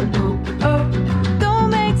middle. Oh, oh, don't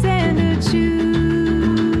make Xander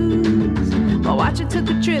choose. My watcher took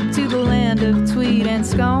a trip to the land of tweed and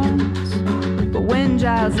scones. But when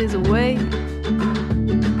Giles is away,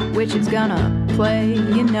 which is gonna play,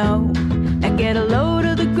 you know, and get a load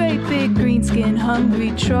of the great big green skin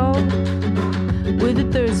hungry troll. With a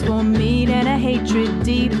thirst for meat and a hatred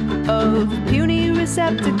deep of puny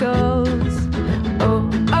receptacles. Oh,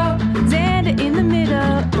 oh, Xander in the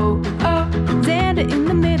middle. Oh, oh, Xander in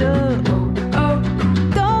the middle. Oh, oh,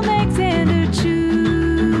 don't make Xander choose.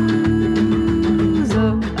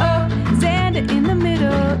 Oh, oh, Xander in the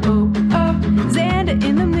middle. Oh, oh, Xander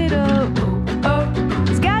in the middle. Oh, oh,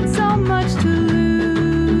 he's got so much to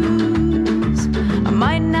lose. I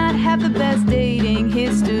might not have the best dating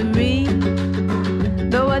history,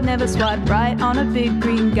 though I'd never swipe right on a big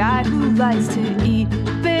green guy who likes to eat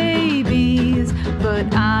babies.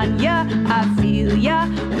 But Anya, I feel ya,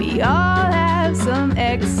 we all have some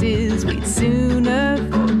exes we'd sooner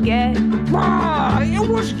forget. It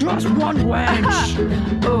was just one wench.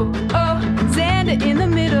 Oh, oh, Xander in the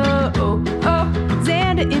middle. Oh, oh,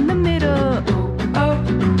 Xander in the middle. Oh, oh,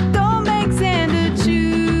 don't make Xander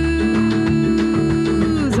choose.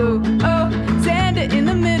 Oh, oh, Xander in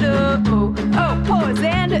the middle. Oh, oh, poor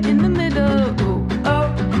Xander in the middle. Oh,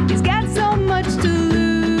 oh, he's got so much to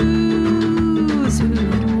lose.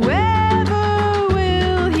 Who'd wear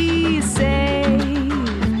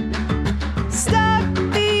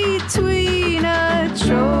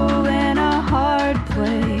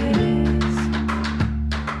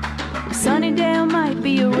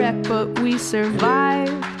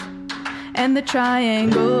life. And the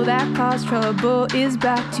triangle that caused trouble is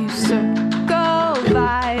back to circle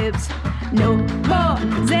vibes. No more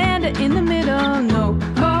Xander in the middle. No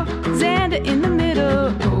more Xander in the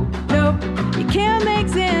middle. Oh, no, you can't make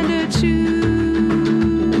Xander choose.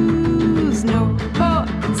 No more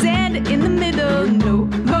Xander in the middle. No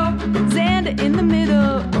more Xander in the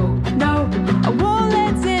middle. Oh, no, I won't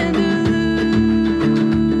let Xander lose.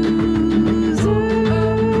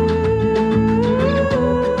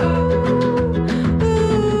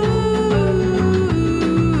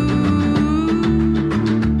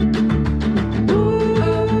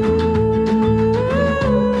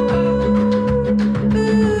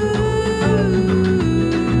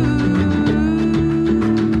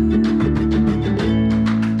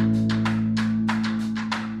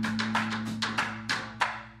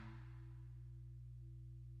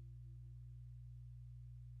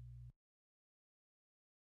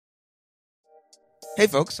 Hey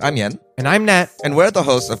folks, I'm Yen. And I'm Nat. And we're the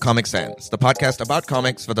hosts of Comic Sans, the podcast about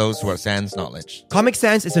comics for those who are sans knowledge. Comic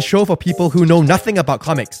Sans is a show for people who know nothing about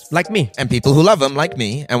comics, like me. And people who love them, like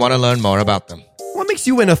me, and want to learn more about them. What makes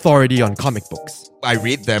you an authority on comic books? I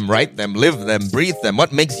read them, write them, live them, breathe them.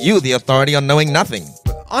 What makes you the authority on knowing nothing?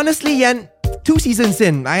 Honestly, Yen, 2 seasons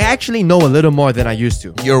in, I actually know a little more than I used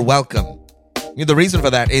to. You're welcome. The reason for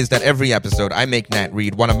that is that every episode I make Nat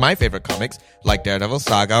read one of my favorite comics, like Daredevil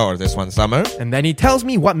Saga or This One Summer. And then he tells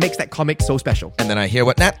me what makes that comic so special. And then I hear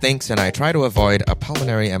what Nat thinks and I try to avoid a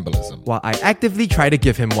pulmonary embolism. While I actively try to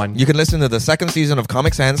give him one. You can listen to the 2nd season of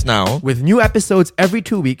Comic Sans now. With new episodes every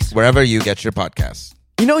 2 weeks. Wherever you get your podcasts.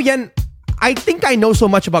 You know, Yen, I think I know so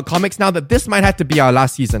much about comics now that this might have to be our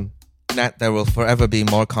last season. Nat, there will forever be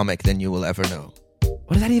more comic than you will ever know.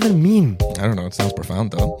 What does that even mean? I don't know. It sounds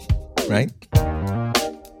profound though. Right?